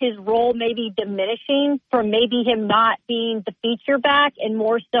okay with his role maybe diminishing from maybe him not being the feature back and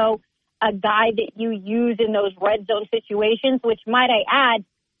more so a guy that you use in those red zone situations, which, might I add,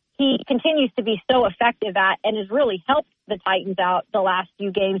 he continues to be so effective at and has really helped the Titans out the last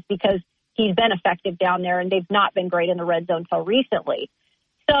few games because he's been effective down there and they've not been great in the red zone until recently.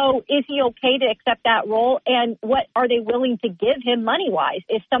 So is he okay to accept that role? And what are they willing to give him money-wise?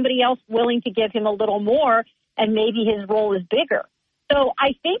 Is somebody else willing to give him a little more and maybe his role is bigger? So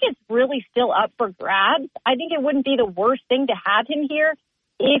I think it's really still up for grabs. I think it wouldn't be the worst thing to have him here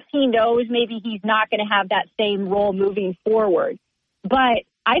if he knows maybe he's not going to have that same role moving forward. But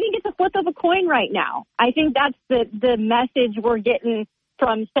I think it's a flip of a coin right now. I think that's the message we're getting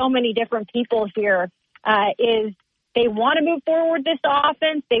from so many different people here is they want to move forward this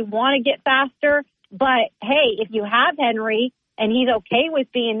offense. They want to get faster. But, hey, if you have Henry and he's okay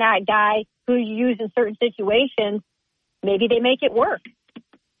with being that guy who you use in certain situations, maybe they make it work.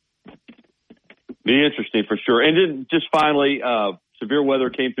 Be interesting for sure. And then just finally, severe weather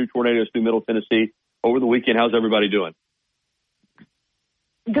came through, tornadoes through Middle Tennessee over the weekend. How's everybody doing?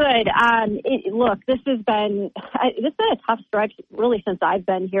 Good. Look, this has been a tough stretch really since I've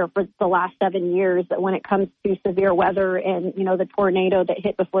been here for the last 7 years when it comes to severe weather. And, you know, the tornado that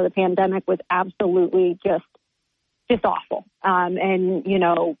hit before the pandemic was absolutely just awful. And, you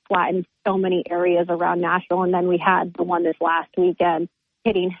know, flattened so many areas around Nashville. And then we had the one this last weekend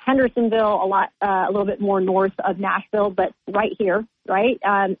hitting Hendersonville, a little bit more north of Nashville, but right here, right?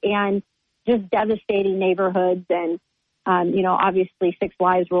 And just devastating neighborhoods and, you know, obviously 6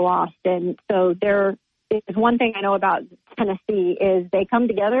 lives were lost. And so there is one thing I know about Tennessee is they come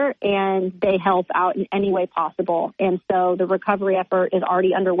together and they help out in any way possible. And so the recovery effort is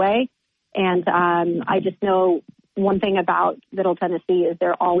already underway. And I just know one thing about Middle Tennessee is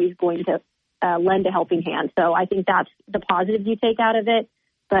they're always going to lend a helping hand. So I think that's the positive you take out of it.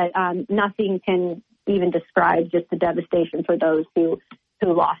 But nothing can even describe just the devastation for those who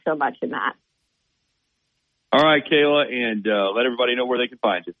lost so much in that. All right, Kayla, and let everybody know where they can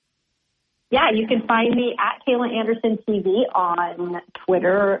find you. Yeah, you can find me at Kayla Anderson TV on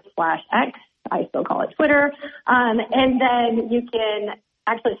Twitter/X. I still call it Twitter. And then you can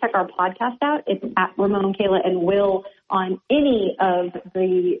actually check our podcast out. It's at Ramon, Kayla, and Will on any of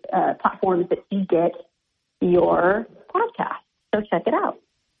the platforms that you get your podcast. So check it out.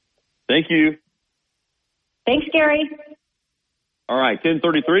 Thank you. Thanks, Gary. All right,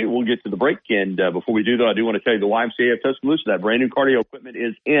 10:33. We'll get to the break. And before we do, though, I do want to tell you the YMCA of Tuscaloosa, that brand new cardio equipment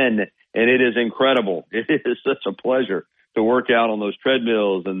is in, and it is incredible. It is such a pleasure to work out on those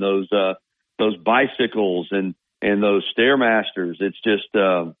treadmills and those bicycles and those Stairmasters. It's just,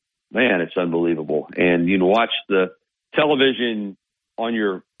 man, it's unbelievable. And you can watch the television on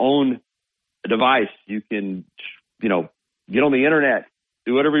your own device. You can, you know, get on the internet,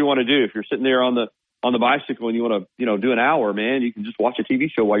 do whatever you want to do. If you're sitting there on the bicycle and you want to, you know, do an hour, man, you can just watch a TV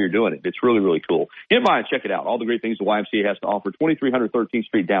show while you're doing it. It's really, really cool. Get by and check it out. All the great things the YMCA has to offer. 2300 13th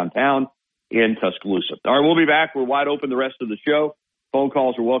Street downtown in Tuscaloosa. All right, we'll be back. We're wide open the rest of the show. Phone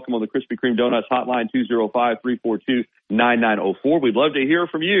calls are welcome on the Krispy Kreme Donuts hotline, 205-342-9904. We'd love to hear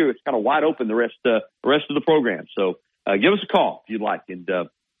from you. It's kind of wide open the rest of the program. So give us a call if you'd like and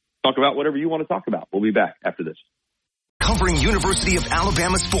talk about whatever you want to talk about. We'll be back after this. Covering University of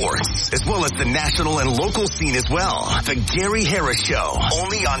Alabama sports, as well as the national and local scene as well. The Gary Harris Show,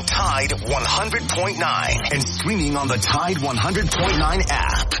 only on Tide 100.9 and streaming on the Tide 100.9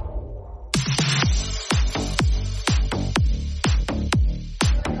 app.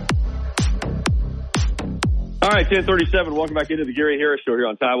 All right, 10:37. Welcome back into the Gary Harris Show here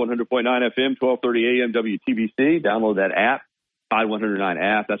on Tide 100.9 FM, 1230 AM WTBC. Download that app, Tide 109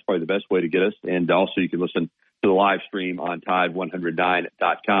 app. That's probably the best way to get us. And also you can listen to the live stream on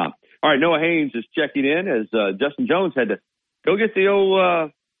Tide109.com. All right, Noah Haynes is checking in as Justin Jones had to go get the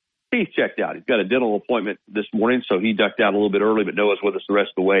old teeth checked out. He's got a dental appointment this morning, so he ducked out a little bit early, but Noah's with us the rest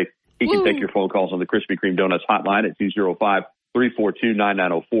of the way. He can take your phone calls on the Krispy Kreme Donuts hotline at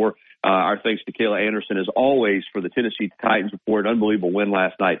 205-342-9904. Our thanks to Kayla Anderson, as always, for the Tennessee Titans report. An unbelievable win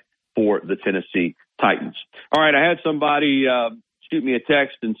last night for the Tennessee Titans. All right, I had somebody shoot me a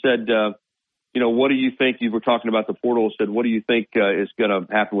text and said, you know, what do you think? You were talking about the portal. Said, what do you think is going to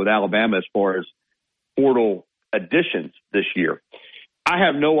happen with Alabama as far as portal additions this year? I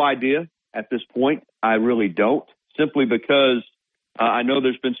have no idea at this point. I really don't, simply because I know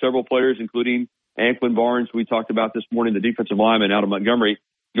there's been several players, including Anquan Barnes, we talked about this morning, the defensive lineman out of Montgomery,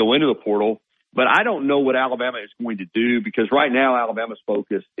 go into the portal. But I don't know what Alabama is going to do, because right now Alabama's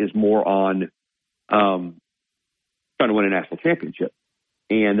focus is more on trying to win a national championship.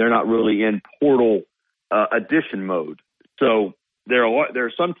 And they're not really in portal addition mode. So there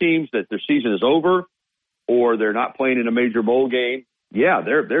are some teams that their season is over, or they're not playing in a major bowl game, yeah,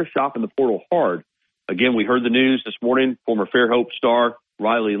 they're shopping the portal hard. Again, we heard the news this morning, former Fairhope star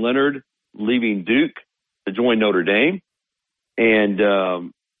Riley Leonard leaving Duke to join Notre Dame.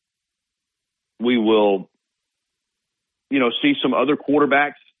 And we will, see some other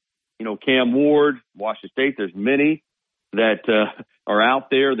quarterbacks, Cam Ward, Washington State. There's many that are out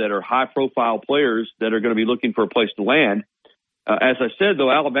there that are high-profile players that are going to be looking for a place to land. As I said,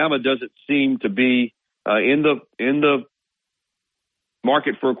 though, Alabama doesn't seem to be in the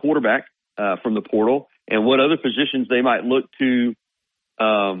market for a quarterback from the portal, and what other positions they might look to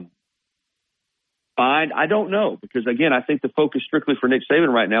find, I don't know. Because, again, I think the focus strictly for Nick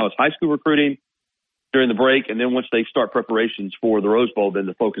Saban right now is high school recruiting during the break, and then once they start preparations for the Rose Bowl, then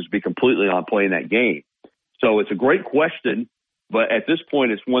the focus will be completely on playing that game. So it's a great question, but at this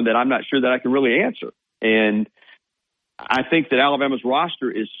point it's one that I'm not sure that I can really answer. And I think that Alabama's roster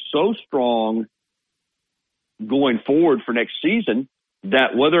is so strong going forward for next season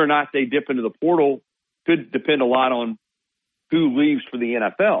that whether or not they dip into the portal could depend a lot on who leaves for the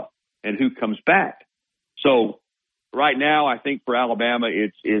NFL and who comes back. So right now, I think for Alabama,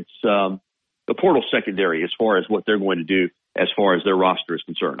 it's the portal secondary as far as what they're going to do as far as their roster is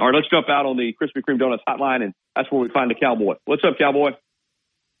concerned. All right, let's jump out on the Krispy Kreme Donuts hotline, and that's where we find the Cowboy. What's up, Cowboy?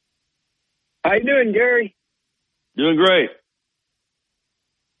 How you doing, Gary? Doing great.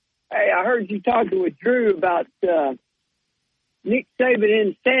 Hey, I heard you talking with Drew about Nick Saban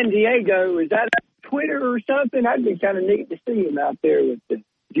in San Diego. Is that on Twitter or something? That'd be kind of neat to see him out there with the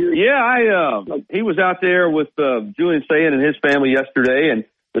Julian. Yeah, he was out there with Julian Sayin and his family yesterday, and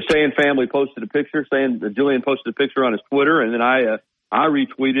the Sayin family posted a picture, saying that Julian posted a picture on his Twitter, and then I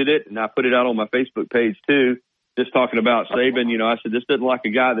retweeted it, and I put it out on my Facebook page too, just talking about Saban. I said, this doesn't like a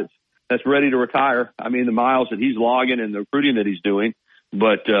guy that's ready to retire. I mean, the miles that he's logging and the recruiting that he's doing.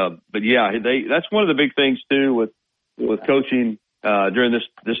 But yeah, that's one of the big things too with coaching during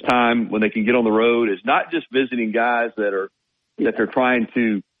this time when they can get on the road is not just visiting guys that they're trying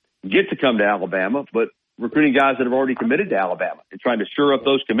to get to come to Alabama, but recruiting guys that have already committed to Alabama and trying to shore up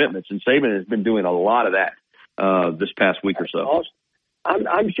those commitments. And Saban has been doing a lot of that this past week or so. Awesome.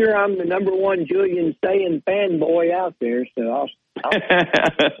 I'm sure I'm the number one Julian Sayin fanboy out there. So I'll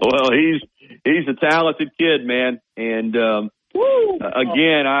well, he's a talented kid, man. And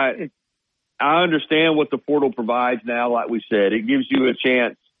again, I understand what the portal provides now. Like we said, it gives you a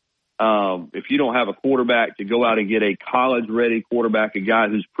chance if you don't have a quarterback to go out and get a college-ready quarterback, a guy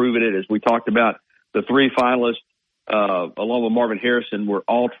who's proven it. As we talked about, the three finalists, along with Marvin Harrison, were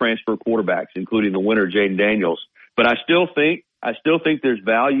all transfer quarterbacks, including the winner, Jaden Daniels. But I still think there's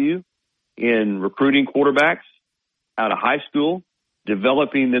value in recruiting quarterbacks out of high school,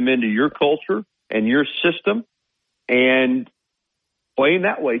 developing them into your culture and your system, and playing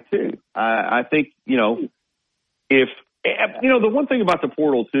that way too. I think, if the one thing about the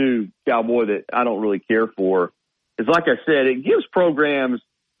portal too, Cowboy, that I don't really care for is, like I said, it gives programs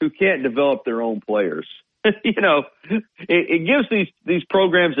who can't develop their own players. It gives these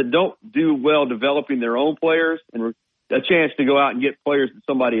programs that don't do well developing their own players and a chance to go out and get players that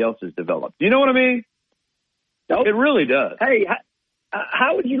somebody else has developed. You know what I mean? Nope. It really does. Hey,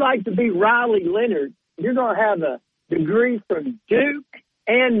 how would you like to be Riley Leonard? You're going to have a degree from Duke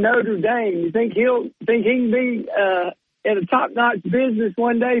and Notre Dame. You think he can be in a top-notch business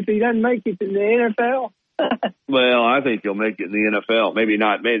one day if he doesn't make it in the NFL? Well, I think he'll make it in the NFL. Maybe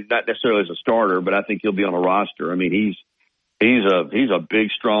not necessarily as a starter, but I think he'll be on a roster. I mean, he's a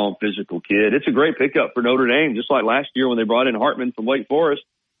big, strong, physical kid. It's a great pickup for Notre Dame, just like last year when they brought in Hartman from Wake Forest.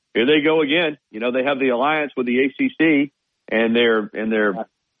 Here they go again. They have the alliance with the ACC, and they're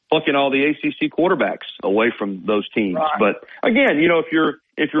plucking all the ACC quarterbacks away from those teams. Right. But again, if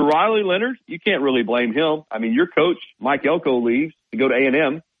you're Riley Leonard, you can't really blame him. I mean, your coach Mike Elko leaves to go to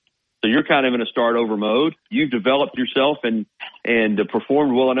A&M. So you're kind of in a start over mode. You've developed yourself and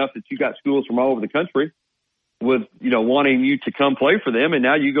performed well enough that you got schools from all over the country with, wanting you to come play for them. And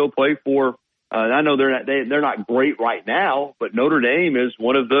now you go play for, I know they're not great right now, but Notre Dame is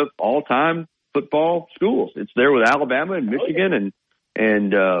one of the all-time football schools. It's there with Alabama and Michigan and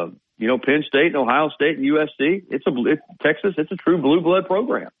Penn State and Ohio State and USC. Texas. It's a true blue blood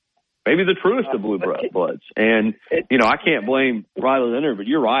program. Maybe the truest of blue bloods. And, I can't blame Riley Leonard, but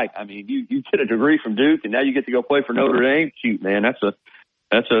you're right. I mean, you get a degree from Duke and now you get to go play for Notre Dame. Shoot, man, that's a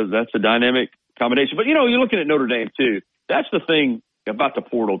dynamic combination. But, you're looking at Notre Dame too. That's the thing about the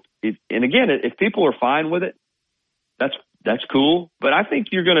portal. And again, if people are fine with it, that's cool. But I think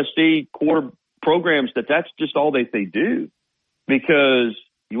you're going to see programs that's just all they do, because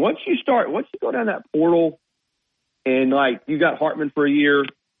once you go down that portal and like you got Hartman for a year,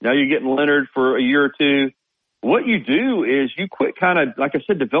 now you're getting Leonard for a year or two. what you do is you quit kind of, like I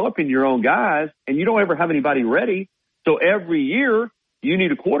said, developing your own guys, and you don't ever have anybody ready. So every year you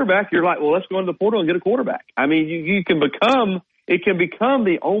need a quarterback. You're like, well, let's go into the portal and get a quarterback. I mean, it can become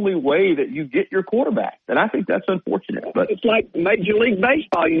the only way that you get your quarterback. And I think that's unfortunate. But it's like Major League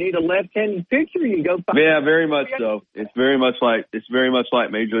Baseball. You need a left-handed pitcher. You go find. Yeah, very much so. It's very much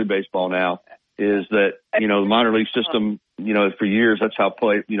like Major League Baseball now. Is that, the minor league system, for years, that's how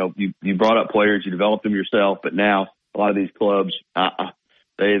you brought up players, you developed them yourself. But now a lot of these clubs,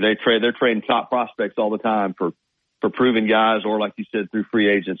 they're trading top prospects all the time for proven guys, or like you said, through free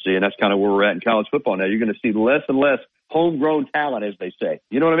agency. And that's kind of where we're at in college football now. You're going to see less and less homegrown talent, as they say.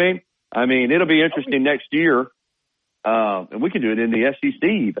 You know what I mean? I mean, it'll be interesting next year. And we can do it in the SEC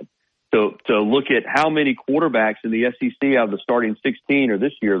even to look at how many quarterbacks in the SEC out of the starting 16 or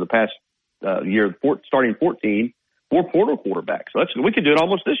this year, the past starting 14, 4 portal quarterbacks. We could do it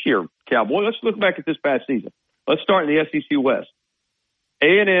almost this year, Cowboy. Let's look back at this past season. Let's start in the SEC West.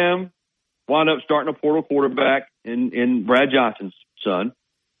 A&M wound up starting a portal quarterback in Brad Johnson's son.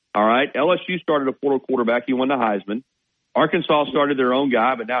 All right. LSU started a portal quarterback. He won the Heisman. Arkansas started their own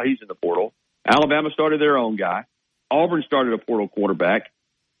guy, but now he's in the portal. Alabama started their own guy. Auburn started a portal quarterback.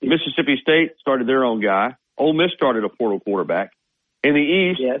 Mississippi State started their own guy. Ole Miss started a portal quarterback. In the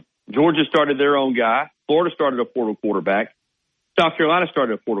East, yes. Georgia started their own guy. Florida started a portal quarterback. South Carolina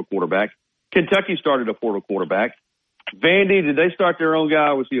started a portal quarterback. Kentucky started a portal quarterback. Vandy, did they start their own guy,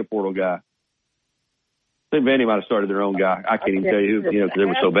 or was he a portal guy? I think Vandy might have started their own guy. I can't even tell you who, because they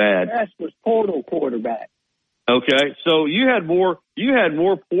were so bad. That was portal quarterback. Okay, so you had more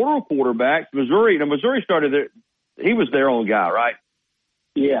portal quarterbacks. Missouri started he was their own guy, right?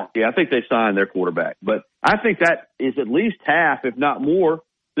 Yeah. Yeah, I think they signed their quarterback. But I think that is at least half, if not more,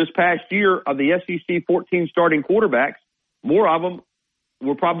 this past year of the SEC 14 starting quarterbacks. More of them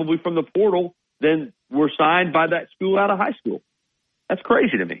were probably from the portal than were signed by that school out of high school. That's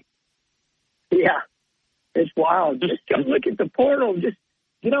crazy to me. Yeah, it's wild. Just go look at the portal. Just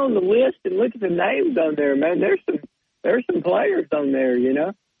get on the list and look at the names on there, man. There's some players on there,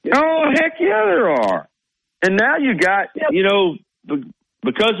 Oh, heck yeah, there are. And now you got,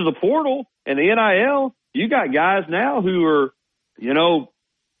 because of the portal and the NIL, you got guys now who are,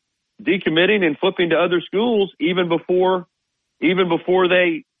 decommitting and flipping to other schools even before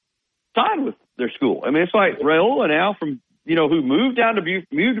they sign with their school. I mean, it's like Raiola now who moved down to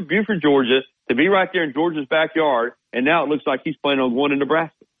Buford, Georgia, to be right there in Georgia's backyard, and now it looks like he's planning on going to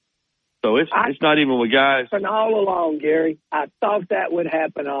Nebraska. So it's not even with guys. All along, Gary. I thought that would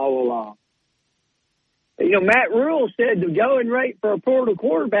happen all along. Matt Rule said the going rate for a portal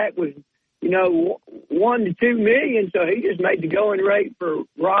quarterback was, $1 to $2 million, so he just made the going rate for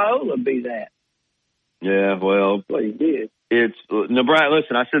Raiola be that. Yeah, well, that's what he did. It's Nebraska.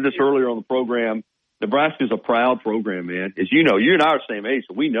 Listen, I said this earlier on the program. Nebraska's a proud program, man. As you know, you and I are the same age,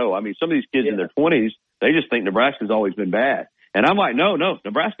 so we know. I mean, some of these kids in their 20s, they just think Nebraska's always been bad. And I'm like, no,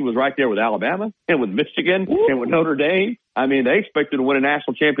 Nebraska was right there with Alabama and with Michigan and with Notre Dame. I mean, they expected to win a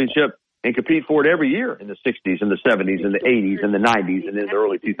national championship and compete for it every year in the 60s and the 70s and the 80s and the 90s and in the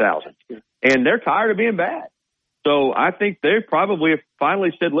early 2000s. And they're tired of being bad. So I think they probably have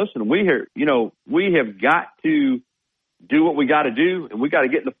finally said, listen, we have got to do what we got to do, and we got to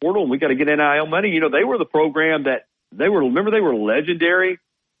get in the portal, and we got to get NIL money. They were the program that they were legendary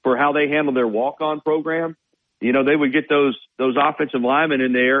for how they handled their walk-on program. They would get those offensive linemen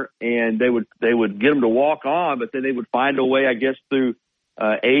in there, and they would get them to walk on, but then they would find a way, I guess, through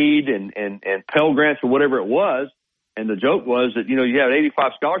aid and Pell Grants or whatever it was. And the joke was that, you had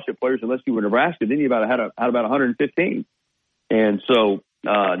 85 scholarship players unless you were Nebraska, then you had about 115. And so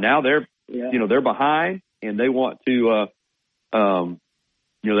now they're behind, and they want to they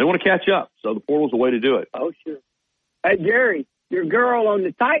want to catch up. So the portal's a way to do it. Oh, sure. Hey, Jerry, your girl on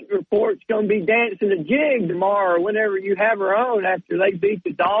the Titan Report's going to be dancing a jig tomorrow or whenever you have her on after they beat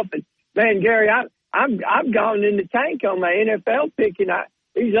the Dolphins. Man, Gary, I've gone in the tank on my NFL pick, and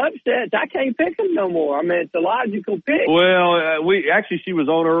these upsets, I can't pick them no more. I mean, it's a logical pick. Well, she was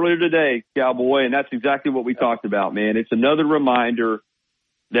on earlier today, Cowboy, and that's exactly what we talked about, man. It's another reminder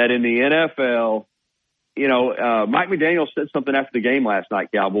that in the NFL, Mike McDaniel said something after the game last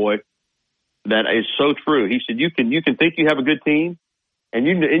night, Cowboy, that is so true. He said, you can think you have a good team, and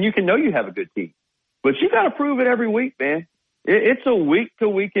you can know you have a good team, but you got to prove it every week, man. It's a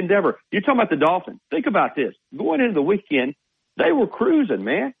week-to-week endeavor. You're talking about the Dolphins. Think about this. Going into the weekend, they were cruising,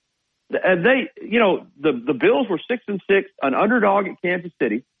 man. The Bills were 6-6, an underdog at Kansas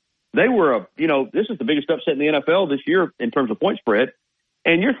City. They were this is the biggest upset in the NFL this year in terms of point spread.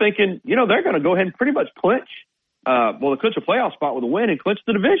 And you're thinking, they're going to go ahead and pretty much clinch a playoff spot with a win and clinch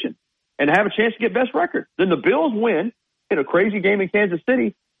the division. and have a chance to get best record. Then the Bills win in a crazy game in Kansas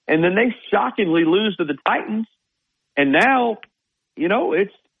City, and then they shockingly lose to the Titans. And now,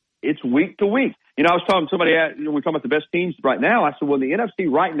 it's week to week. I was talking to somebody, we're talking about the best teams right now. I said, well, in the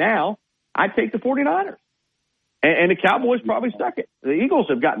NFC right now, I'd take the 49ers. And the Cowboys probably second. The Eagles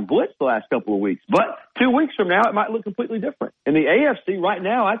have gotten blitzed the last couple of weeks. But 2 weeks from now, it might look completely different. In the AFC right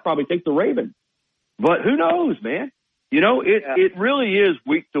now, I'd probably take the Ravens. But who knows, man? It really is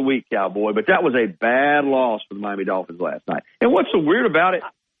week to week, Cowboy. But that was a bad loss for the Miami Dolphins last night. And what's so weird about it,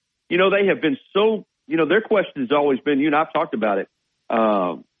 they have been so, their question has always been, and I've talked about it,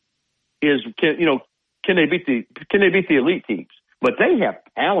 can they beat the elite teams? But they have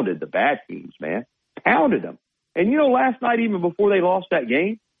pounded the bad teams, man. Pounded them. And, last night, even before they lost that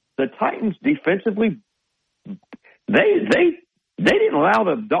game, the Titans defensively, they didn't allow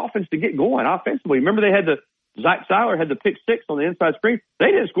the Dolphins to get going offensively. Remember, Zach Seiler had the pick six on the inside screen.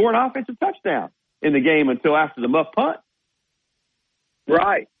 They didn't score an offensive touchdown in the game until after the muff punt.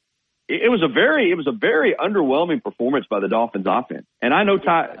 Right. It was a very underwhelming performance by the Dolphins offense. And I know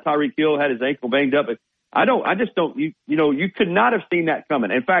Tyreek Hill had his ankle banged up, but you could not have seen that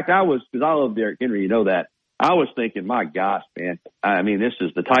coming. In fact, because I love Derrick Henry, that. I was thinking, my gosh, man,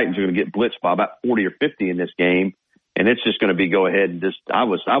 the Titans are going to get blitzed by about 40 or 50 in this game. And it's just going to be go ahead and just, I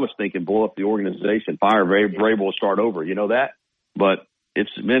was thinking blow up the organization, fire Vrabel, start over, that? But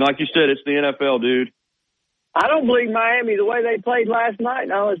like you said, it's the NFL, dude. I don't believe Miami, the way they played last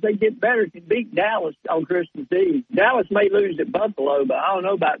night, unless they get better, can beat Dallas on Christmas Eve. Dallas may lose at Buffalo, but I don't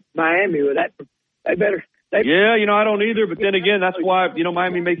know about Miami. They better. I don't either. But then again, that's why,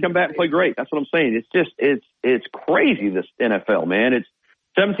 Miami may come back and play great. That's what I'm saying. It's crazy, this NFL, man. It's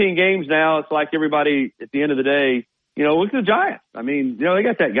 17 games now. It's like everybody at the end of the day, look at the Giants. They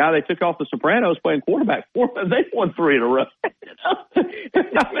got that guy they took off the Sopranos playing quarterback for them. They won 3 in a row.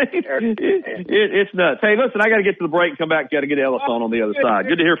 It's nuts. Hey, listen, I got to get to the break and come back. Got to get Ellis on the other side.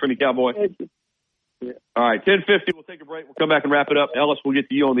 Good to hear from you, Cowboy. All right, 10:50. We'll take a break. We'll come back and wrap it up. Ellis, we'll get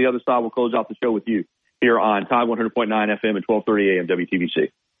to you on the other side. We'll close out the show with you here on Tide 100.9 FM and 1230 AM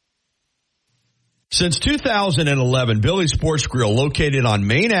WTVC. Since 2011, Billy's Sports Grill, located on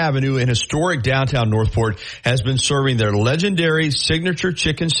Main Avenue in historic downtown Northport, has been serving their legendary signature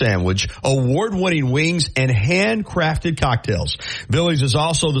chicken sandwich, award-winning wings, and handcrafted cocktails. Billy's is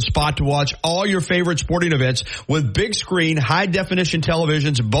also the spot to watch all your favorite sporting events with big screen, high-definition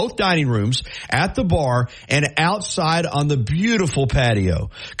televisions in both dining rooms, at the bar, and outside on the beautiful patio.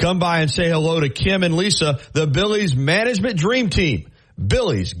 Come by and say hello to Kim and Lisa, the Billy's Management Dream Team.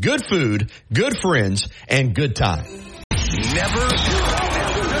 Billy's, good food, good friends, and good time. Never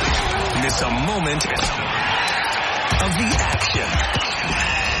miss a moment of the action.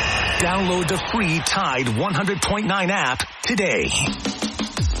 Download the free Tide 100.9 app today.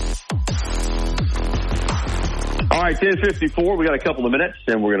 All right, 10:54. We got a couple of minutes,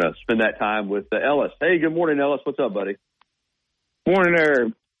 and we're going to spend that time with Ellis. Hey, good morning, Ellis. What's up, buddy? Morning there,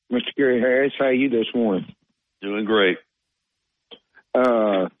 Mr. Gary Harris. How are you this morning? Doing great.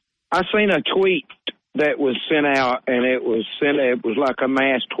 I seen a tweet that was sent out, and it was like a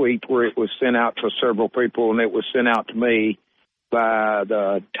mass tweet where it was sent out to several people, and it was sent out to me by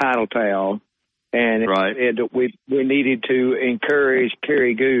the Title Towel, and it said that we needed to encourage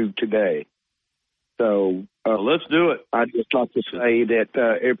Kerry Goode today. So let's do it. I'd just like to say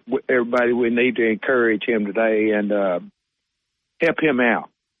that everybody, we need to encourage him today and help him out.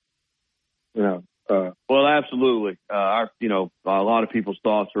 Well, absolutely. A lot of people's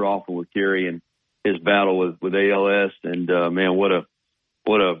thoughts are often with Kerry and his battle with ALS. And man, what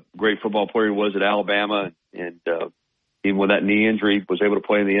a great football player he was at Alabama. And even with that knee injury, was able to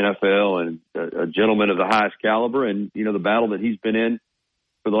play in the NFL, and a gentleman of the highest caliber. And the battle that he's been in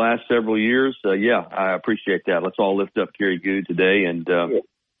for the last several years. I appreciate that. Let's all lift up Kerry Goode today and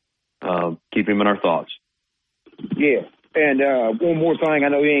keep him in our thoughts. Yeah. And one more thing, I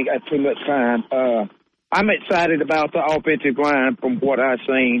know you ain't got too much time. I'm excited about the offensive line from what I've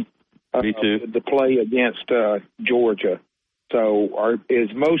seen. Me too. The play against Georgia. So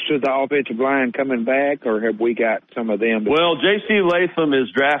is most of the offensive line coming back, or have we got some of them? Well, J.C. Latham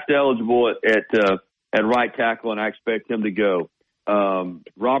is draft eligible at right tackle, and I expect him to go.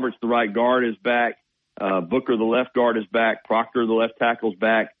 Roberts, the right guard, is back. Booker, the left guard, is back. Proctor, the left tackle, is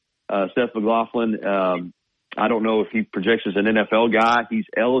back. Seth McLaughlin, I don't know if he projects as an NFL guy. He's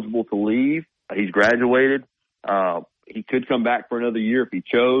eligible to leave. He's graduated. He could come back for another year if he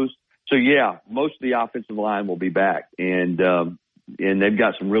chose. So, yeah, most of the offensive line will be back. And they've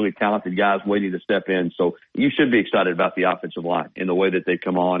got some really talented guys waiting to step in. So you should be excited about the offensive line and the way that they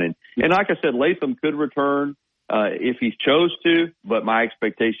come on. And like I said, Latham could return. if he chose to, but my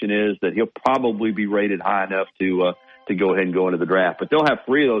expectation is that he'll probably be rated high enough to go ahead and go into the draft. But they'll have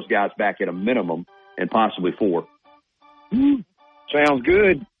 3 of those guys back at a minimum and possibly 4. Sounds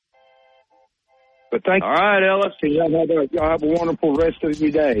good. But thank you. All right, Ellis. Y'all have a wonderful rest of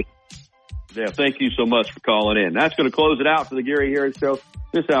your day. Yeah, thank you so much for calling in. That's going to close it out for the Gary Harris Show.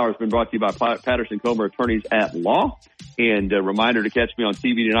 This hour has been brought to you by Patterson Comer Attorneys at Law. And a reminder to catch me on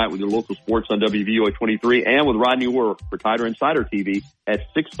TV tonight with your local sports on WVUA 23 and with Rodney Orr for Tider Insider TV at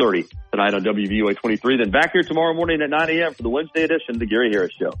 6:30 tonight on WVUA 23. Then back here tomorrow morning at 9 a.m. for the Wednesday edition of the Gary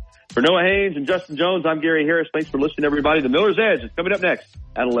Harris Show. For Noah Haynes and Justin Jones, I'm Gary Harris. Thanks for listening, everybody. The Miller's Edge is coming up next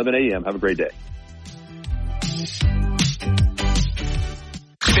at 11 a.m. Have a great day.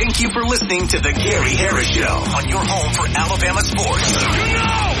 Thank you for listening to the Gary Harris Show on your home for Alabama sports.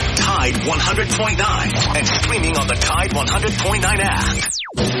 Tide 100.9 and streaming on the Tide 100.9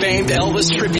 app. Famed Elvis tribute.